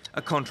handlers,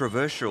 a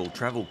controversial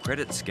travel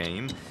credit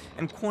scheme,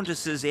 and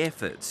Qantas's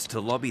efforts to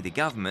lobby the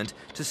government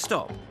to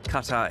stop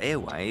Qatar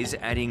Airways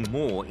adding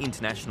more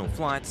international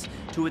flights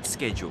to its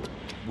schedule,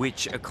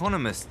 which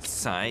economists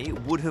say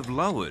would have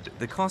lowered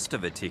the cost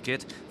of a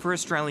ticket for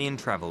Australian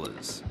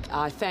travellers.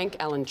 I thank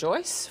Alan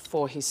Joyce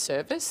for his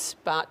service,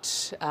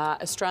 but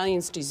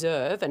Australians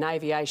deserve an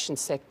aviation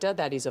sector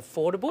that is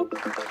affordable.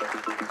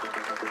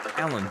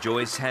 Alan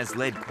Joyce has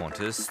led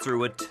Qantas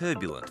through a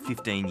turbulent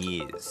 15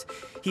 years.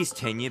 His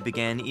tenure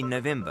began in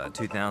November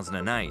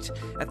 2008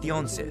 at the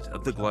onset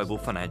of the global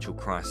financial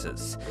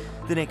crisis.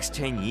 The next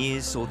 10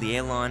 years saw the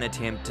airline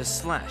attempt to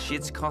slash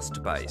its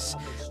cost base,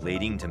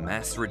 leading to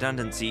mass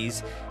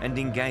redundancies and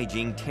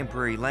engaging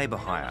temporary labour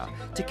hire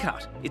to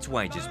cut its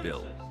wages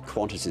bill.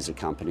 Qantas is a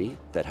company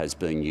that has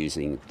been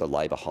using the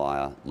labour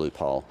hire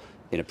loophole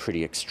in a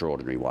pretty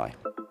extraordinary way.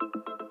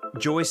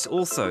 Joyce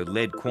also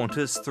led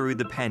Qantas through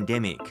the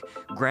pandemic,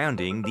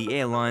 grounding the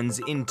airline's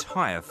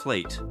entire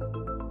fleet.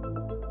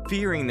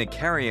 Fearing the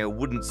carrier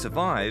wouldn't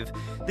survive,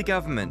 the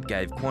government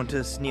gave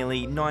Qantas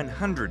nearly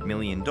 $900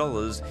 million in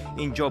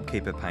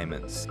JobKeeper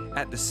payments,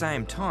 at the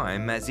same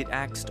time as it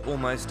axed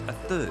almost a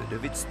third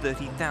of its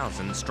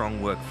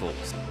 30,000-strong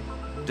workforce.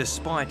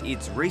 Despite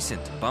its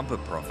recent bumper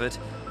profit,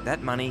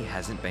 that money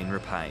hasn't been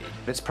repaid.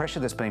 It's pressure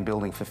that's been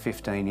building for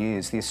 15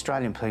 years. The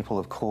Australian people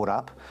have caught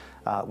up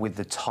with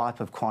the type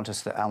of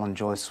Qantas that Alan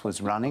Joyce was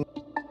running.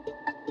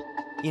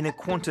 In a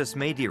Qantas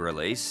media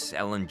release,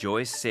 Alan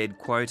Joyce said,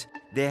 quote,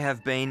 "There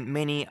have been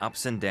many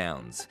ups and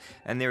downs,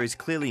 and there is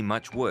clearly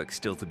much work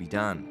still to be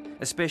done,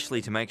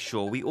 especially to make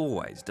sure we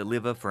always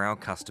deliver for our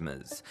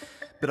customers.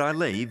 But I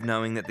leave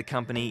knowing that the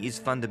company is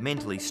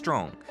fundamentally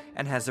strong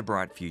and has a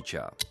bright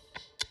future."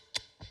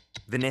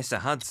 Vanessa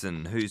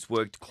Hudson, who's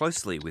worked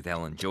closely with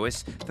Alan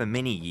Joyce for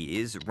many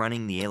years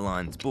running the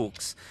airline's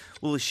books,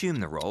 will assume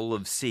the role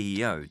of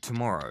CEO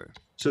tomorrow.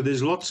 So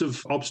there's lots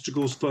of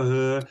obstacles for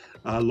her,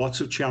 lots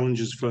of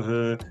challenges for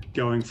her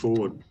going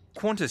forward.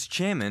 Qantas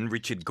chairman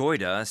Richard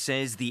Goyder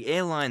says the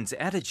airline's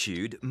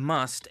attitude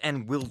must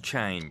and will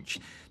change,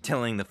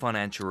 telling the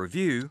Financial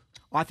Review,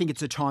 "I think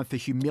it's a time for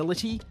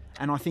humility,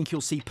 and I think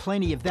you'll see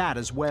plenty of that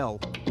as well."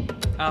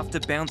 After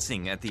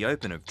bouncing at the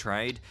open of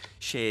trade,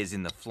 shares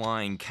in the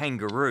Flying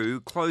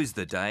Kangaroo closed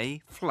the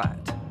day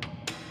flat.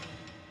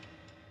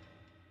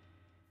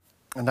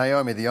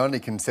 Naomi, the only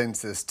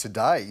consensus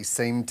today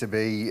seemed to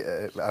be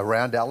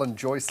around Alan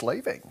Joyce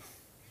leaving.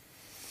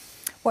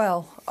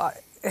 Well,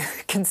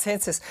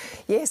 consensus,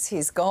 yes,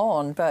 he's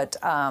gone, but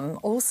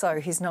also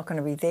he's not going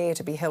to be there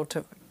to be held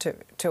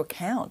to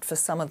account for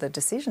some of the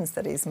decisions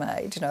that he's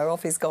made. You know,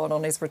 off he's gone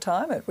on his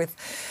retirement with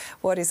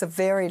what is a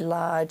very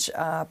large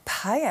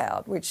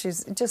payout, which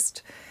is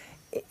just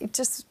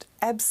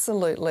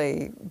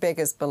absolutely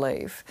beggars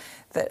belief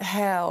that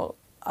how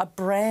a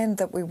brand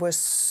that we were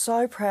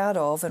so proud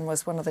of and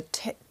was one of the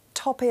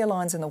top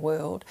airlines in the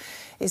world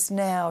is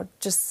now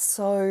just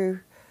so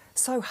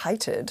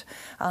hated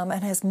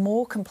and has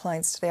more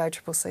complaints to the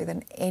ACCC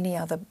than any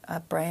other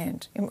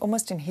brand,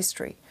 almost in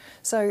history.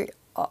 So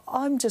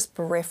I'm just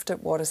bereft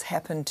at what has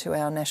happened to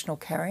our national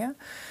carrier.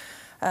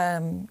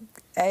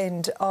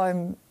 And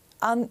I'm,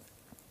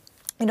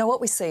 you know,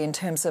 what we see in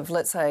terms of,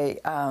 let's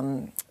say,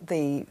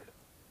 the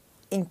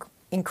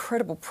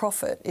incredible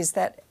profit is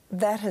that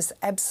has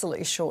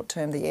absolutely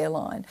short-termed the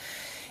airline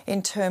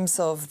in terms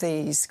of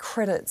these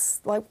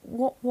credits. Like,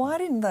 why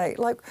didn't they?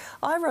 Like,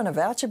 I run a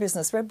voucher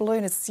business.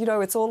 RedBalloon,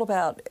 it's all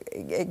about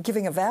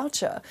giving a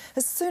voucher.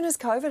 As soon as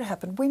COVID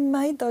happened, we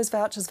made those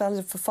vouchers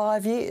valid for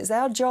 5 years.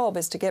 Our job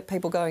is to get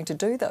people going to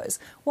do those.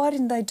 Why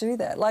didn't they do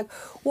that? Like,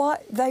 why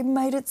they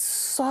made it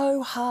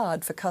so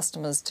hard for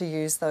customers to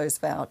use those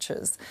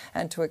vouchers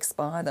and to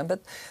expire them.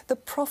 But the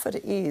profit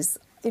is,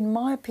 in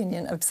my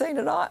opinion, I've seen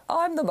it.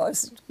 I'm the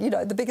most,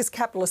 the biggest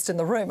capitalist in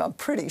the room, I'm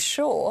pretty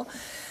sure.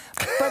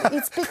 But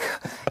it's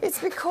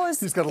because...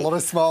 He's got a lot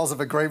of smiles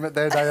of agreement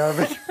there,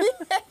 Naomi.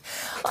 Yeah,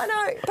 I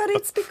know, but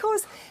it's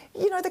because,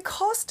 the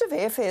cost of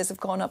airfares have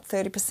gone up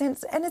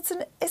 30% and it's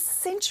an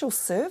essential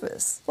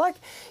service. Like,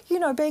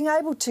 being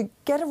able to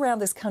get around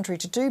this country,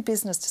 to do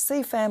business, to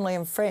see family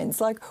and friends.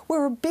 Like,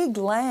 we're a big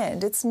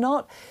land. It's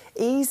not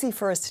easy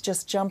for us to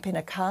just jump in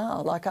a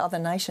car like other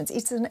nations.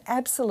 It's an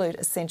absolute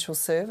essential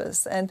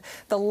service, and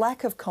the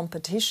lack of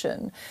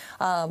competition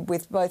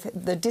with both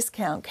the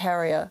discount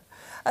carrier.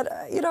 And,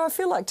 I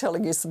feel like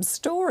telling you some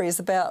stories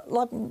about,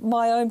 like,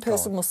 my own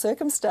personal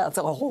circumstance.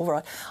 Oh, all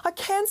right. I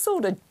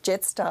cancelled a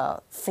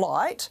Jetstar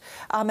flight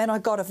and I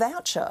got a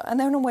voucher, and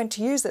then I went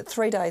to use it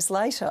 3 days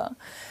later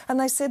and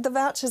they said the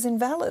voucher's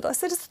invalid. I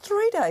said, it's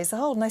 3 days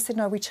old. And they said,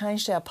 no, we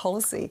changed our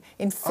policy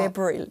in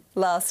February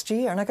last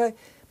year. And I go,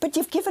 but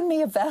you've given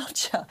me a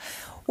voucher.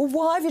 Well,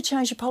 why have you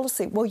changed your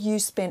policy? Well, you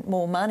spent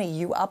more money,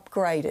 you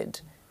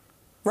upgraded.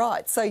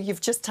 Right, so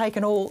you've just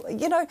taken all,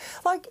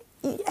 like...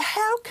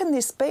 How can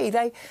this be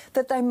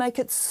that they make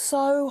it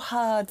so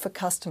hard for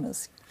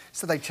customers?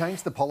 So they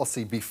changed the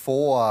policy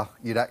before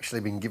you'd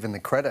actually been given the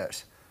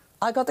credit?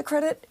 I got the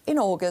credit in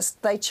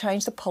August. They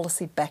changed the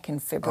policy back in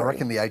February. I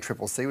reckon the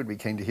ACCC would be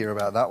keen to hear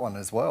about that one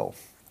as well.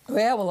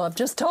 Yeah, well, I've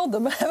just told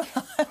them.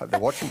 Hope they're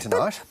watching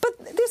tonight.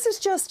 But this is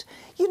just,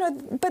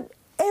 but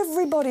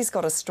everybody's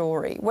got a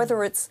story,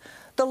 whether it's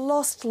the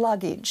lost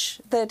luggage,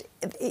 that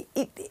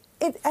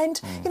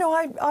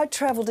I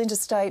travelled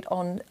interstate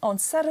on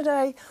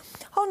Saturday.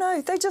 Oh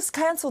no, they just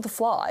cancelled the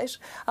flight.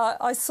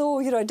 I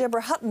saw,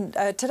 Deborah Hutton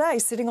today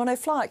sitting on her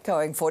flight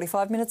going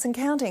 45 minutes and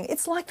counting.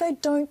 It's like they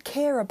don't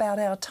care about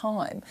our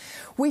time.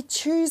 We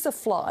choose a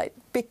flight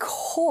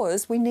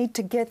because we need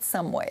to get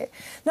somewhere.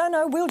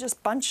 No, we'll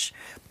just bunch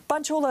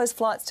all those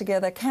flights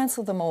together,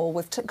 cancel them all,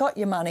 we've got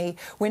your money,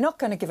 we're not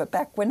going to give it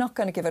back, we're not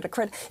going to give it a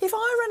credit. If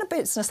I ran a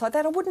business like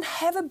that, I wouldn't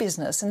have a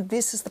business, and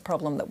this is the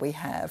problem that we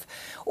have.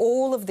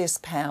 All of this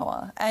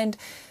power. And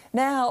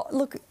now,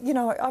 look,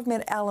 I've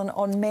met Alan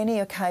on many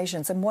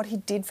occasions, and what he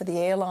did for the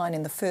airline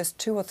in the first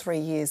 2 or 3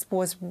 years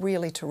was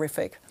really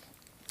terrific.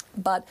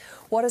 But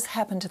what has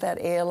happened to that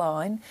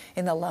airline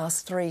in the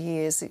last 3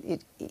 years,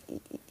 it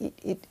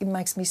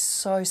makes me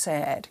so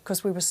sad,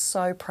 because we were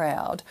so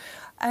proud.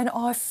 And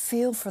I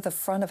feel for the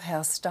front of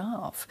house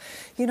staff.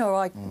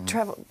 I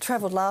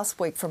travelled last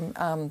week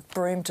from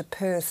Broome to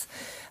Perth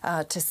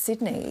to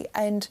Sydney,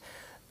 and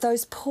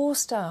those poor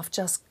staff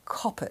just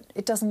cop it.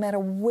 It doesn't matter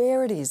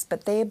where it is,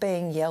 but they're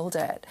being yelled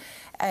at.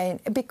 And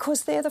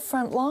because they're the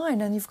front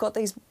line, and you've got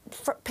these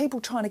people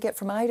trying to get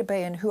from A to B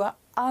and who are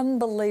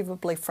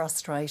unbelievably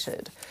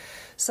frustrated.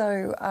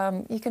 So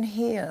you can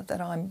hear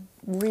that I'm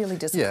really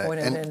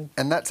disappointed. Yeah,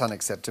 and that's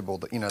unacceptable,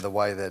 that, the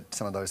way that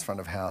some of those front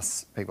of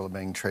house people are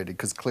being treated,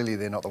 because clearly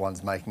they're not the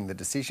ones making the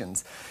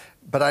decisions.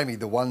 But Amy,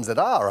 the ones that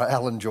are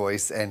Alan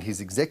Joyce and his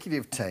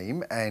executive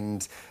team.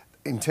 And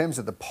in terms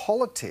of the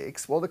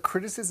politics, well, the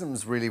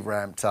criticisms really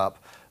ramped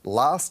up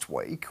last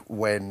week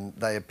when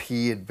they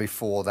appeared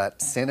before that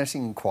Senate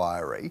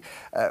inquiry.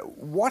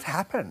 What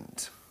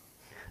happened?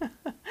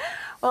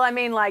 Well, I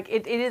mean,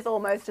 it is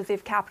almost as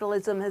if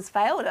capitalism has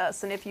failed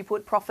us, and if you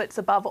put profits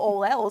above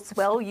all else,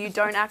 well, you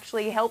don't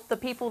actually help the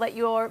people that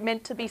you're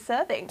meant to be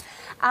serving.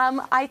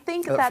 I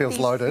think that feels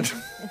loaded.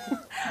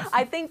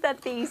 I think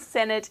that the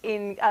Senate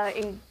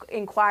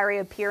inquiry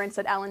appearance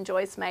that Alan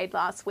Joyce made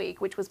last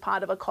week, which was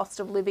part of a cost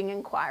of living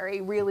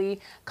inquiry, really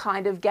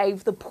kind of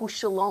gave the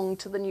push along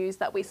to the news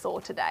that we saw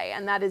today,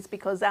 and that is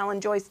because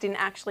Alan Joyce didn't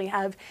actually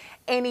have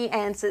any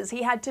answers.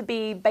 He had to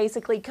be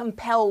basically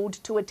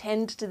compelled to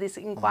attend to this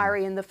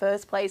inquiry in the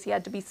first place. He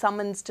had to be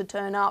summoned to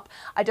turn up.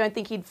 I don't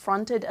think he'd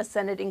fronted a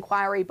Senate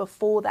inquiry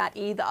before that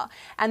either.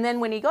 And then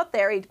when he got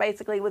there, he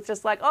basically was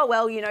just like, oh,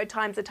 well,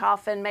 times are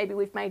tough and maybe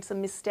we've made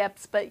some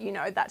missteps, but,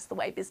 that's the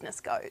way business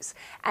goes.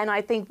 And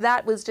I think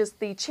that was just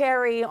the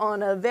cherry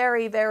on a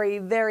very, very,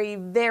 very,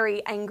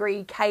 very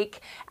angry cake,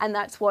 and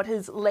that's what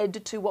has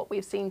led to what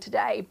we've seen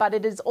today. But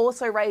it has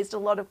also raised a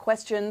lot of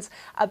questions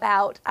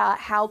about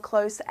how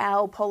close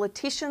our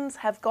politicians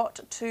have got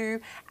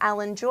to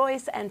Alan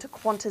Joyce and to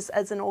Qantas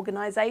as an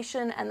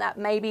organisation, and that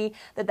maybe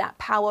that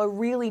power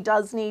really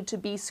does need to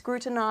be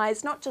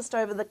scrutinised, not just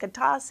over the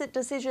Qatar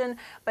decision,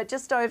 but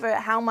just over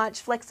how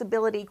much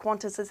flexibility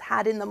Qantas has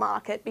had in the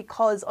market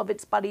because of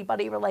its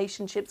buddy-buddy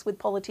relationships with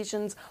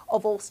politicians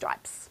of all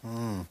stripes.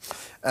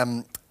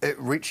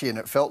 Richie, and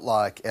it felt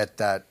like at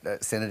that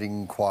Senate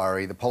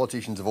inquiry, the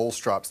politicians of all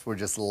stripes were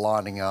just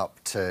lining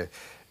up to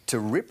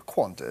rip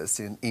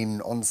Qantas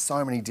in on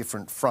so many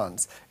different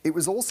fronts. It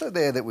was also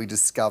there that we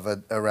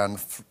discovered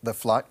around the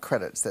flight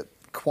credits that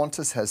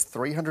Qantas has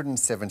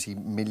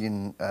 $370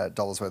 million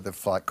worth of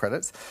flight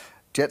credits.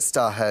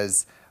 Jetstar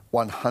has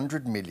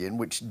 100 million,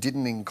 which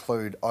didn't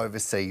include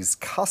overseas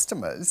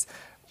customers.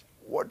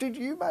 What did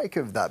you make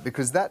of that?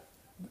 Because that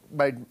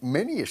made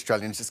many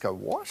Australians just go,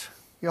 what?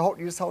 You're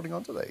just holding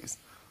on to these?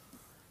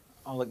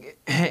 Oh, look,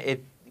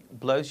 it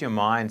blows your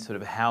mind sort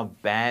of how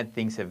bad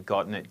things have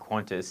gotten at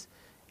Qantas.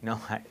 You know,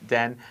 like,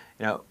 Dan,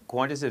 you know,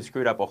 Qantas have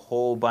screwed up a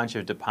whole bunch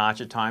of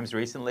departure times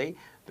recently,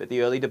 but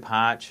the early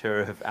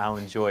departure of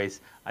Alan Joyce,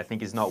 I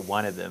think, is not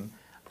one of them.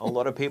 A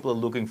lot of people are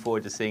looking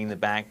forward to seeing the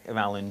back of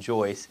Alan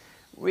Joyce,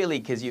 really,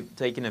 because you've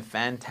taken a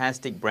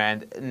fantastic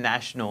brand,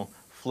 national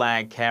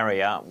flag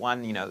carrier,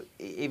 one, you know,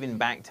 even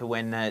back to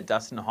when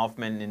Dustin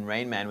Hoffman in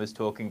Rain Man was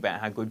talking about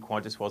how good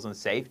Qantas was on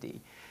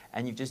safety.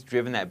 And you've just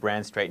driven that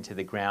brand straight into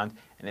the ground.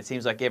 And it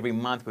seems like every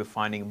month we're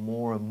finding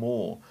more and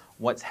more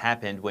what's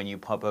happened when you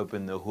pop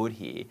open the hood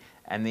here.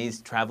 And these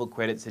travel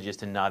credits are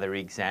just another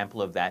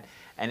example of that.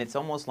 And it's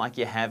almost like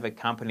you have a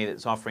company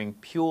that's offering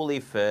purely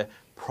for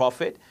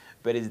profit,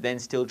 but is then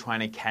still trying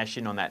to cash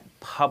in on that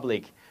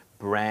public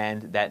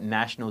brand, that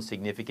national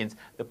significance,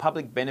 the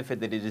public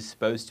benefit that it is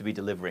supposed to be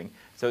delivering.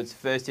 So it's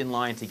first in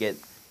line to get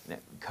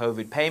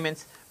COVID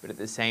payments, but at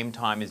the same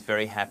time is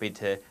very happy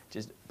to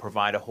just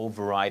provide a whole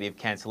variety of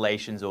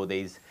cancellations or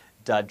these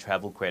dud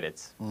travel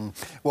credits.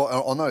 Well,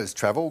 on those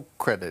travel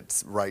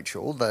credits,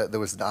 Rachel, there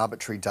was an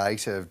arbitrary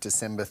date of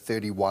December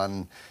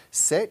 31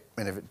 set,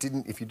 and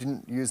if you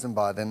didn't use them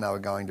by then, they were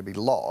going to be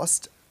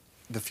lost.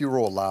 The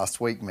furore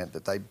last week meant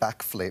that they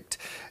backflipped.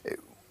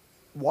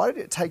 Why did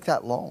it take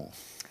that long?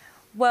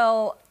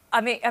 Well, I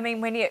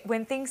mean,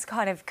 when things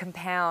kind of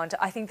compound,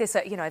 I think there's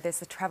there's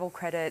the travel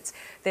credits,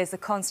 there's the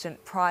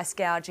constant price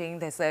gouging,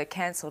 there's the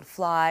cancelled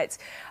flights,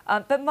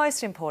 but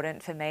most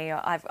important for me,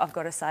 I've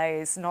got to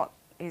say, is not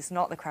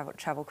the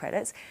travel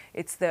credits,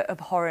 it's the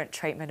abhorrent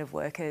treatment of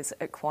workers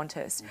at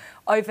Qantas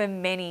over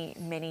many,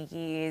 many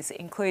years,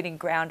 including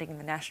grounding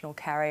the national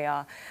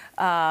carrier,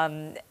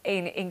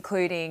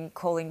 including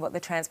calling what the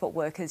Transport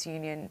Workers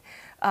Union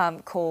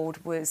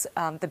called was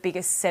the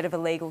biggest set of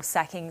illegal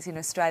sackings in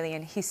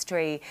Australian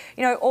history.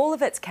 You know, all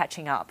of it's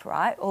catching up,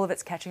 right? All of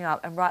it's catching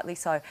up, and rightly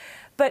so.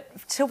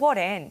 But to what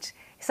end?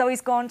 So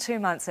he's gone 2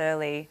 months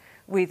early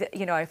with,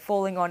 you know,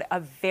 falling on a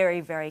very,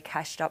 very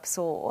cashed up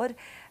sword.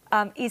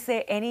 Is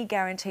there any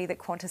guarantee that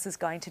Qantas is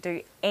going to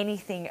do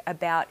anything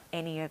about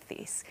any of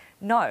this?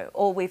 No.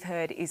 All we've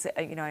heard is,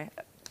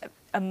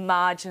 a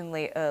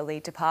marginally early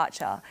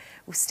departure,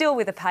 still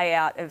with a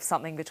payout of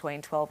something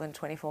between 12 and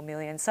 24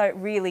 million. So it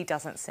really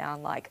doesn't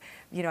sound like,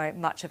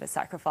 much of a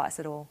sacrifice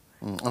at all.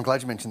 I'm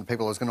glad you mentioned the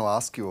people. I was going to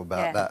ask you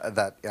about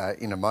that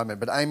in a moment.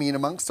 But Amy, in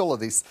amongst all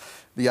of this,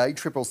 the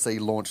ACCC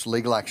launched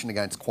legal action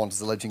against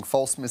Qantas alleging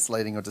false,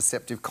 misleading or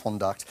deceptive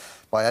conduct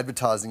by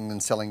advertising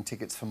and selling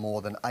tickets for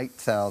more than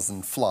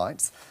 8,000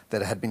 flights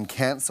that had been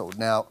cancelled.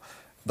 Now,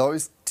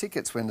 those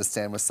tickets, we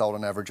understand, were sold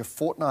on average a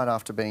fortnight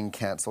after being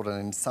cancelled, and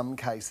in some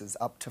cases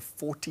up to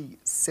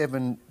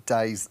 47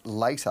 days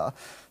later.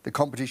 The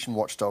competition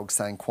watchdog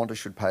saying Qantas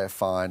should pay a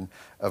fine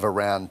of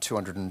around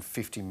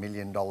 $250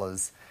 million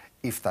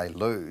if they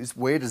lose.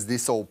 Where does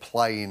this all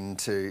play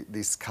into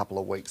this couple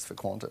of weeks for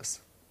Qantas?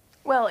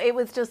 Well, it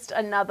was just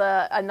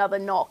another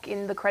knock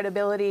in the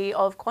credibility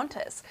of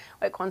Qantas,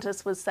 where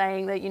Qantas was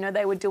saying that,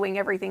 they were doing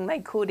everything they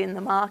could in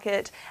the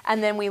market.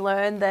 And then we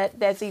learned that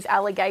there's these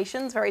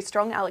allegations, very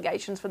strong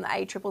allegations from the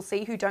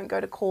ACCC, who don't go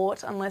to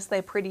court unless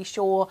they're pretty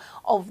sure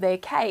of their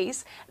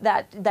case,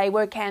 that they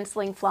were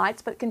cancelling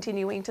flights but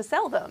continuing to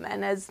sell them.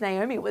 And as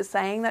Naomi was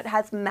saying, that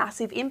has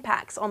massive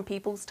impacts on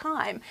people's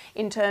time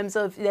in terms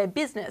of their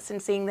business and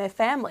seeing their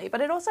family.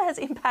 But it also has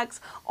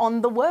impacts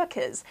on the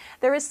workers.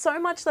 There is so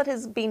much that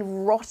has been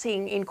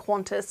rotting in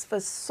Qantas for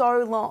so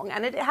long,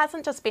 and it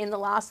hasn't just been the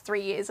last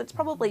 3 years, it's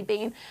probably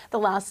been the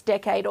last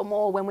decade or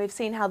more, when we've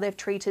seen how they've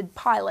treated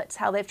pilots,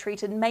 how they've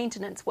treated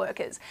maintenance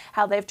workers,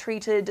 how they've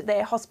treated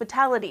their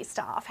hospitality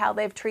staff, how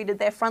they've treated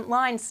their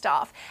frontline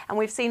staff, and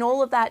we've seen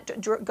all of that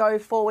go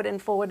forward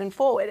and forward and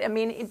forward. I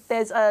mean,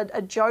 there's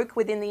a joke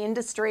within the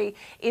industry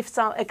if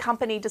a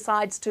company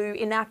decides to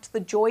enact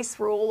the Joyce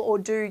rule or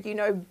do,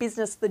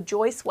 business the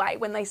Joyce way,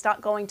 when they start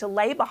going to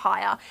labour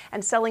hire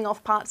and selling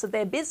off parts of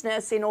their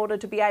business in order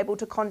to be able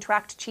to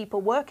contract cheaper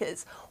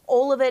workers.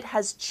 All of it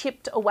has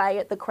chipped away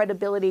at the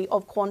credibility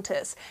of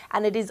Qantas,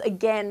 and it is,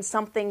 again,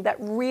 something that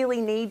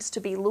really needs to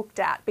be looked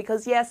at,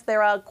 because yes,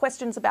 there are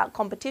questions about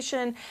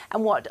competition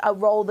and what a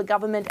role the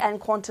government and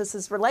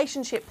Qantas's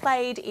relationship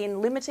played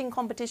in limiting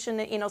competition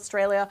in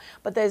Australia,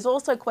 but there's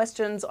also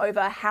questions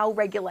over how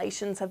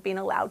regulations have been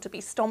allowed to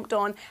be stomped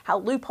on, how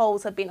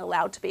loopholes have been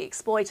allowed to be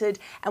exploited,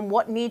 and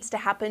what needs to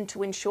happen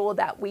to ensure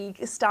that we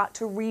start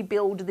to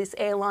rebuild this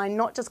airline,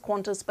 not just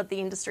Qantas, but the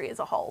industry as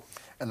a whole.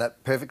 And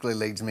that perfectly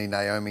leads me,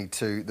 Naomi,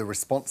 to the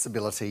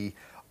responsibility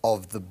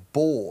of the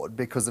board,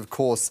 because, of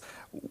course,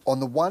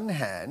 on the one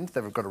hand,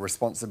 they've got a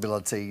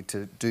responsibility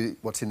to do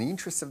what's in the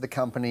interest of the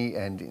company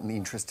and in the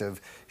interest of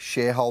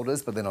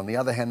shareholders, but then on the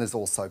other hand, there's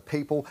also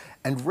people.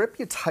 And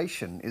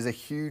reputation is a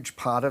huge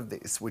part of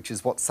this, which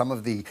is what some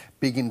of the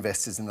big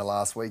investors in the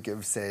last week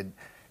have said.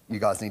 you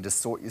guys need to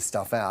sort your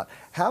stuff out.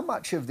 How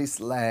much of this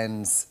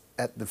lands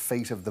at the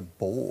feet of the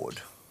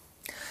board?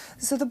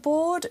 So the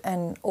board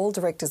and all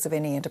directors of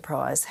any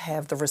enterprise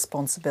have the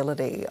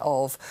responsibility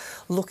of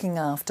looking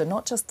after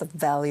not just the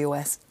value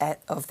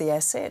of the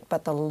asset,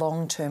 but the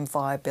long-term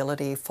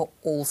viability for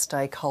all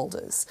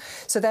stakeholders.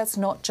 So that's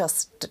not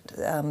just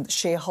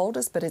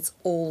shareholders, but it's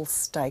all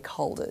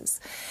stakeholders.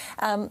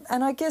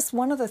 And I guess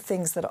one of the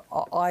things that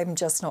I'm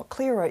just not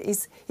clear on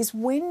is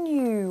when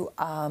you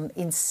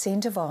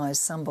incentivise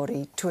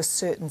somebody to a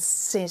certain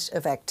set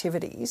of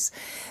activities,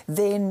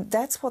 then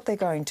that's what they're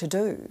going to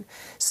do.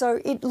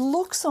 So it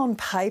looks on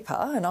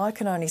paper, and I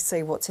can only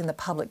see what's in the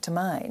public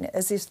domain,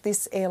 as if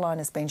this airline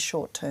has been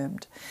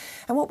short-termed.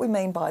 And what we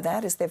mean by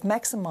that is they've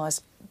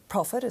maximised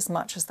profit as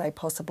much as they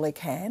possibly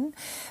can.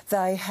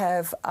 They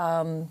have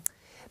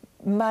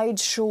made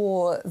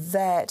sure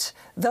that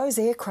those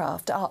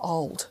aircraft are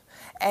old,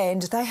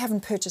 and they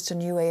haven't purchased a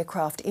new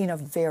aircraft in a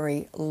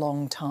very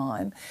long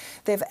time.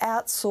 They've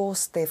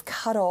outsourced, they've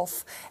cut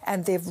off,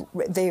 and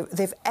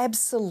they've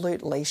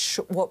absolutely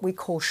what we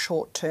call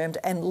short-termed,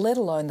 and let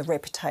alone the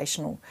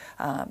reputational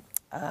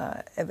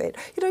event.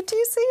 You know, do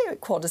you see a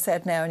Qantas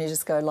ad now and you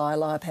just go, liar,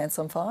 liar, pants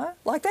on fire?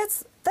 Like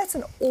that's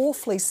an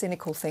awfully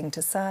cynical thing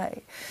to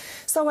say.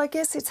 So I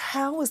guess it's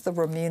how is the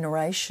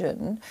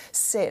remuneration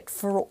set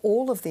for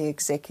all of the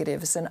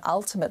executives, and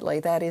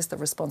ultimately that is the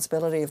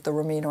responsibility of the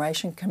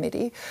Remuneration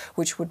Committee,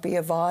 which would be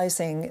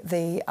advising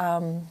the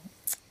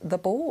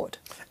board.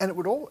 And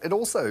it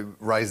also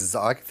raises,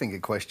 I think, a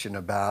question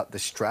about the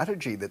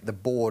strategy that the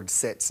board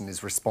sets and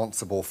is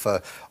responsible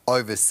for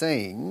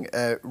overseeing.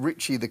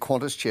 Richie, the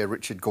Qantas chair,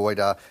 Richard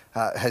Goyder,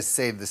 has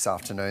said this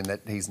afternoon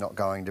that he's not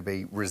going to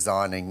be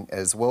resigning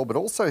as well, but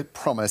also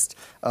promised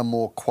a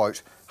more,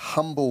 quote,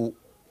 humble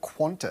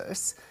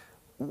Qantas.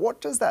 What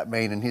does that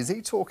mean? And is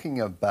he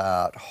talking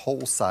about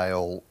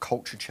wholesale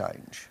culture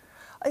change?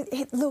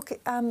 Look,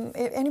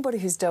 anybody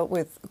who's dealt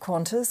with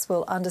Qantas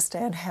will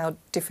understand how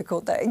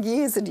difficult that.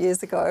 Years and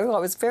years ago, I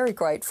was very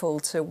grateful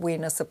to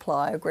win a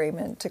supply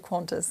agreement to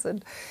Qantas,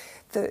 and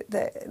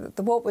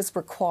what was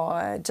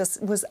required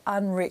just was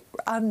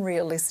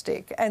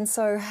unrealistic. And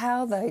so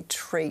how they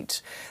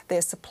treat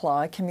their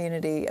supply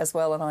community as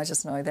well, and I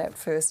just know that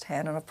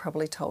firsthand, and I've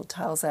probably told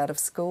tales out of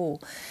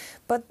school.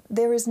 But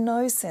there is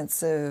no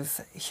sense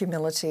of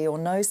humility or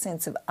no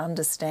sense of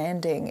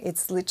understanding.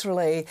 It's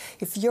literally,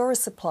 if you're a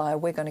supplier,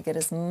 we're going to get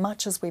as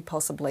much as we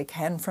possibly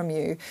can from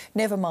you,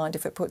 never mind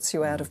if it puts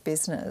you out of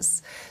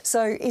business.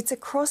 So it's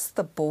across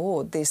the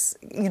board, this,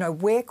 you know,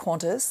 we're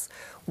Qantas,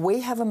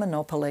 we have a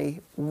monopoly,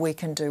 we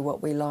can do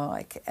what we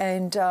like.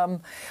 And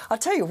I'll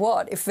tell you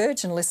what, if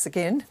Virgin lists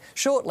again,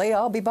 shortly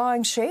I'll be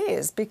buying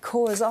shares,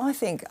 because I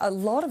think a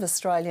lot of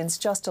Australians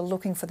just are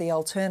looking for the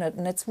alternate,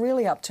 and it's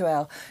really up to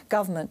our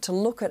government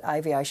to look at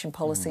aviation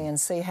policy and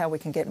see how we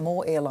can get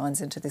more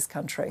airlines into this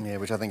country. Yeah,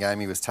 which I think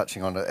Amy was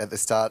touching on at the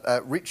start.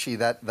 Richie,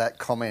 that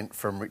comment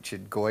from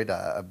Richard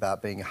Goyder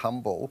about being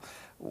humble,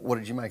 what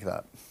did you make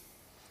of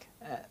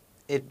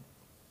that?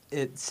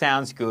 It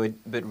sounds good,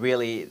 but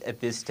really at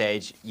this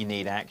stage you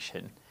need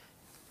action.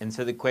 And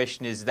so the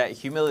question is, that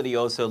humility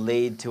also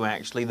lead to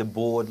actually the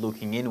board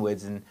looking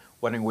inwards and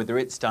wondering whether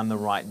it's done the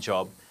right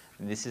job.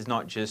 And this is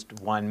not just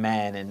one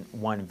man and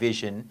one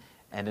vision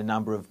and a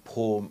number of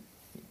poor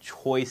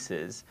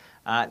choices.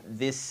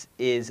 This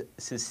is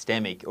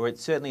systemic, or it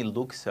certainly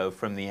looks so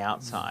from the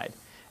outside.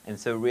 And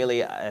so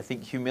really, I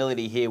think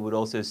humility here would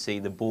also see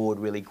the board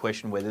really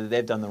question whether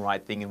they've done the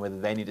right thing and whether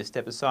they need to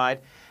step aside,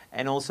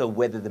 and also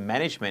whether the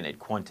management at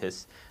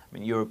Qantas, I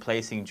mean, you're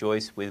replacing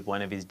Joyce with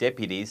one of his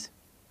deputies.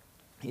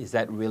 Is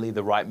that really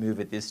the right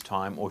move at this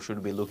time, or should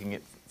we be looking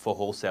for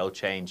wholesale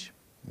change?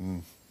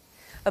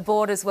 A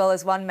board as well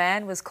as one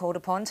man was called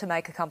upon to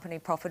make a company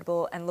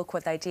profitable, and look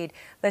what they did.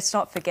 Let's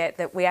not forget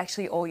that we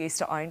actually all used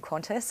to own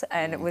Qantas,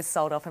 and it was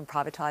sold off and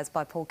privatised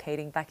by Paul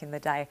Keating back in the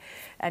day.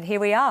 And here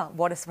we are.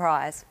 What a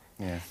surprise.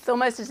 Yeah. It's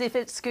almost as if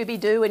it's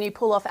Scooby-Doo and you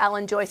pull off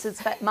Alan Joyce's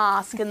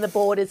mask and the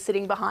board is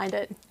sitting behind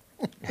it.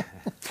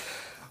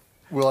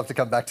 We'll have to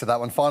come back to that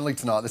one. Finally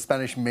tonight, the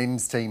Spanish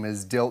men's team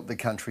has dealt the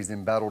country's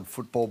embattled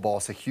football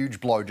boss a huge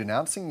blow,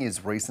 denouncing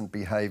his recent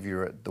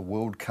behaviour at the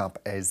World Cup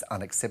as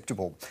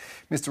unacceptable.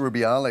 Mr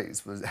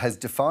Rubiales has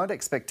defied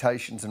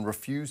expectations and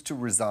refused to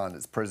resign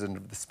as president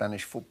of the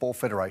Spanish Football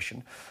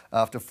Federation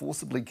after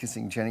forcibly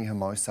kissing Jenny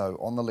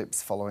Hermoso on the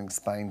lips following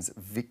Spain's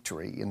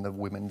victory in the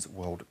Women's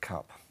World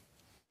Cup.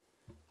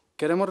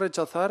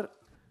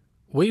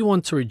 We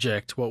want to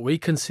reject what we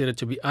consider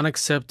to be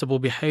unacceptable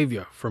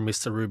behaviour from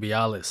Mr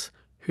Rubiales,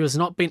 who has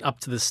not been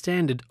up to the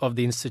standard of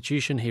the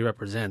institution he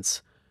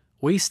represents.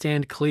 We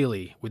stand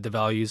clearly with the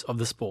values of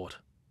the sport.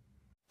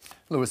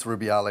 Luis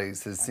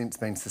Rubiales has since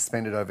been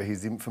suspended over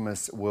his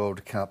infamous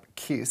World Cup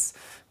kiss,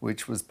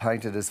 which was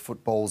painted as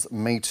football's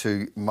Me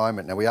Too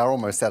moment. Now, we are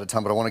almost out of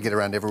time, but I want to get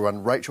around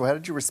everyone. Rachel, how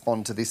did you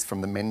respond to this from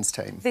the men's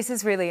team? This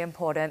is really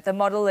important. The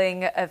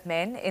modelling of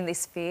men in this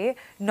sphere,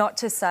 not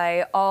to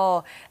say,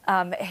 oh,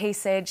 he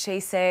said,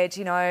 she said,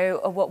 you know,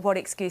 what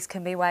excuse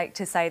can we make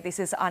to say this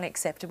is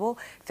unacceptable.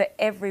 For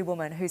every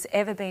woman who's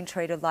ever been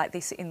treated like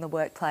this in the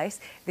workplace,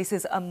 this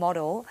is a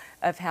model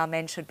of how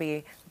men should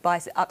be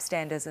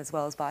upstanders as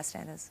well as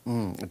bystanders.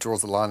 It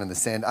draws a line in the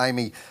sand.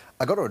 Amy,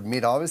 I got to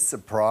admit, I was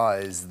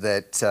surprised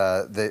that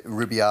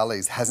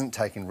Rubiales hasn't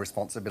taken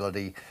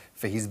responsibility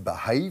for his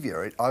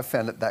behaviour. I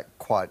found that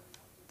quite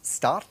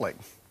startling.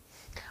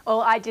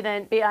 Well, I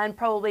didn't, and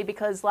probably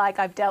because, like,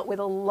 I've dealt with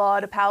a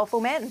lot of powerful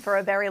men for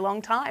a very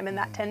long time, and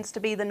that tends to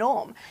be the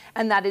norm.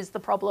 And that is the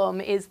problem,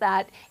 is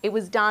that it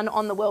was done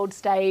on the world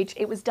stage,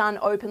 it was done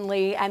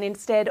openly, and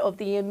instead of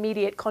the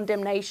immediate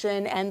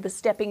condemnation and the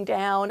stepping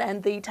down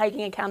and the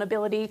taking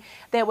accountability,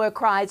 there were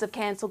cries of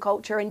cancel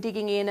culture and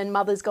digging in and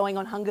mothers going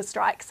on hunger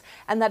strikes.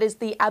 And that is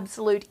the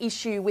absolute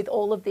issue with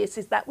all of this,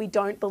 is that we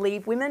don't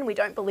believe women, we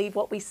don't believe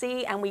what we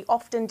see, and we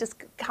often just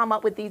come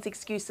up with these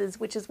excuses,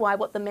 which is why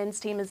what the men's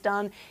team has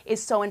done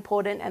is so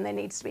important, and there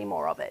needs to be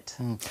more of it.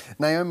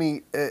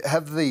 Naomi,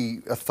 have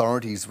the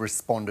authorities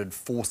responded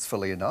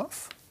forcefully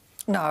enough?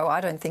 No, I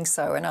don't think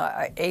so.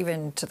 And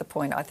even to the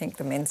point, I think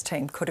the men's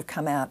team could have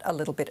come out a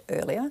little bit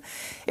earlier.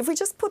 If we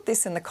just put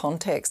this in the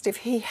context, if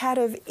he had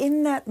have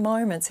in that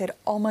moment said,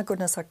 oh my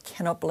goodness, I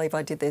cannot believe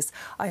I did this.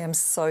 I am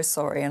so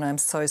sorry, and I'm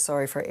so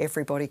sorry for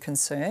everybody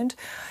concerned.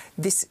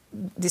 This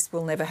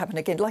will never happen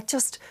again. Like,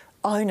 just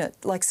own it,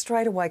 like,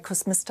 straight away,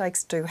 because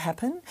mistakes do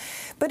happen.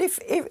 But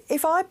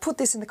if I put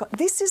this in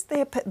this is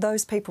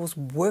those people's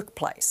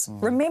workplace.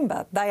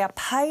 Remember, they are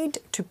paid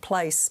to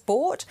play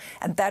sport,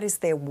 and that is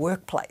their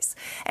workplace.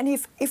 And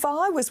if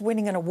I was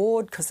winning an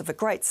award because of a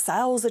great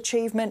sales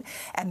achievement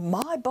and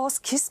my boss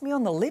kissed me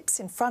on the lips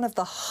in front of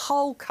the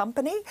whole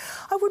company,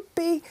 I would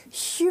be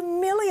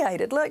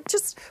humiliated. Like,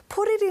 just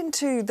put it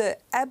into the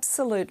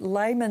absolute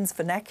layman's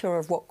vernacular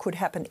of what could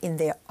happen in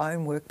their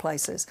own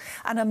workplaces.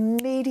 An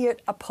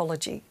immediate apology.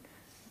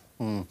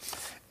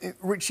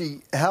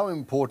 Richie, how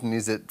important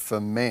is it for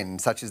men,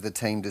 such as the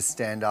team, to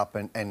stand up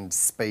and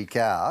speak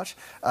out?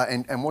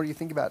 And what do you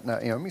think about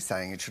Naomi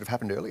saying it should have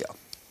happened earlier?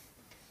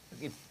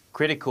 It's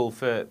critical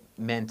for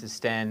men to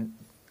stand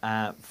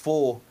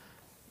for,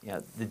 you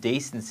know, the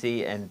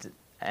decency and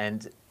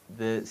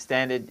the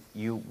standard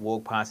you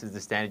walk past is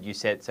the standard you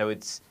set. So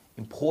it's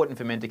important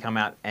for men to come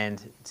out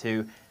and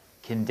to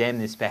condemn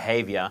this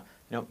behaviour.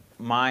 You know,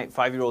 my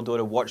 5-year-old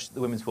daughter watched the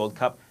Women's World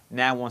Cup,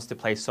 now wants to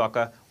play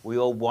soccer. We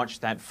all watched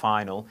that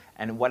final,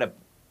 and what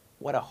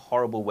a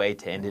horrible way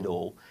to end it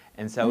all.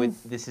 And so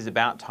this is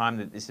about time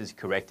that this is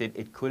corrected.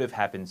 It could have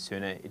happened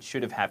sooner. It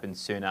should have happened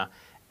sooner,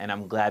 and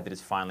I'm glad that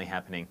it's finally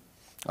happening.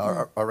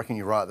 I reckon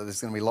you're right, that there's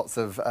going to be lots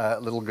of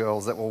little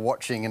girls that were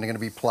watching and are going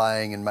to be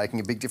playing and making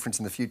a big difference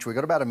in the future. We've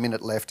got about a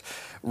minute left.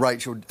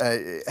 Rachel,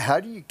 how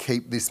do you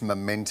keep this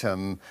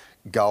momentum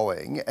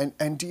going?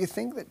 And do you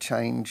think that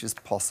change is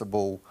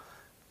possible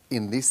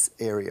in this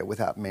area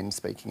without men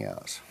speaking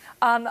out?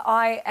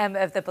 I am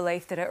of the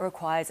belief that it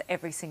requires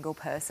every single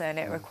person.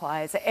 It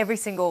requires every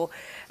single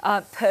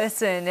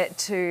person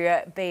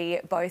to be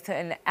both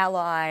an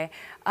ally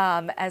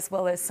as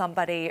well as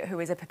somebody who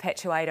is a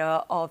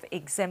perpetuator of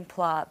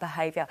exemplar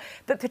behaviour.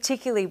 But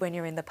particularly when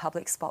you're in the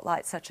public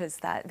spotlight such as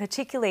that,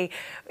 particularly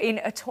in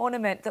a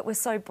tournament that was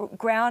so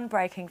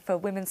groundbreaking for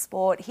women's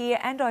sport here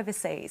and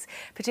overseas,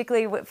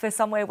 particularly for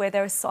somewhere where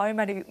there are so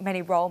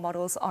many role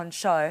models on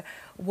show,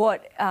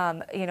 what,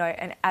 you know,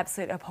 an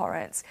absolute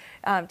abhorrence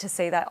to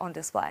see that on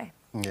display.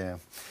 Yeah.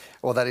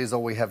 Well, that is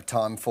all we have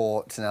time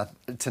for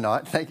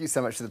tonight. Thank you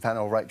so much to the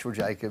panel, Rachael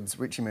Jacobs,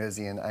 Richie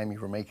Merzian, Amy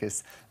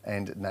Remeikis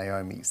and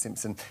Naomi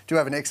Simson. Do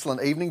have an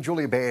excellent evening.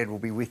 Julia Baird will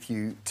be with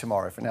you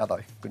tomorrow. For now,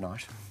 though, good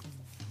night.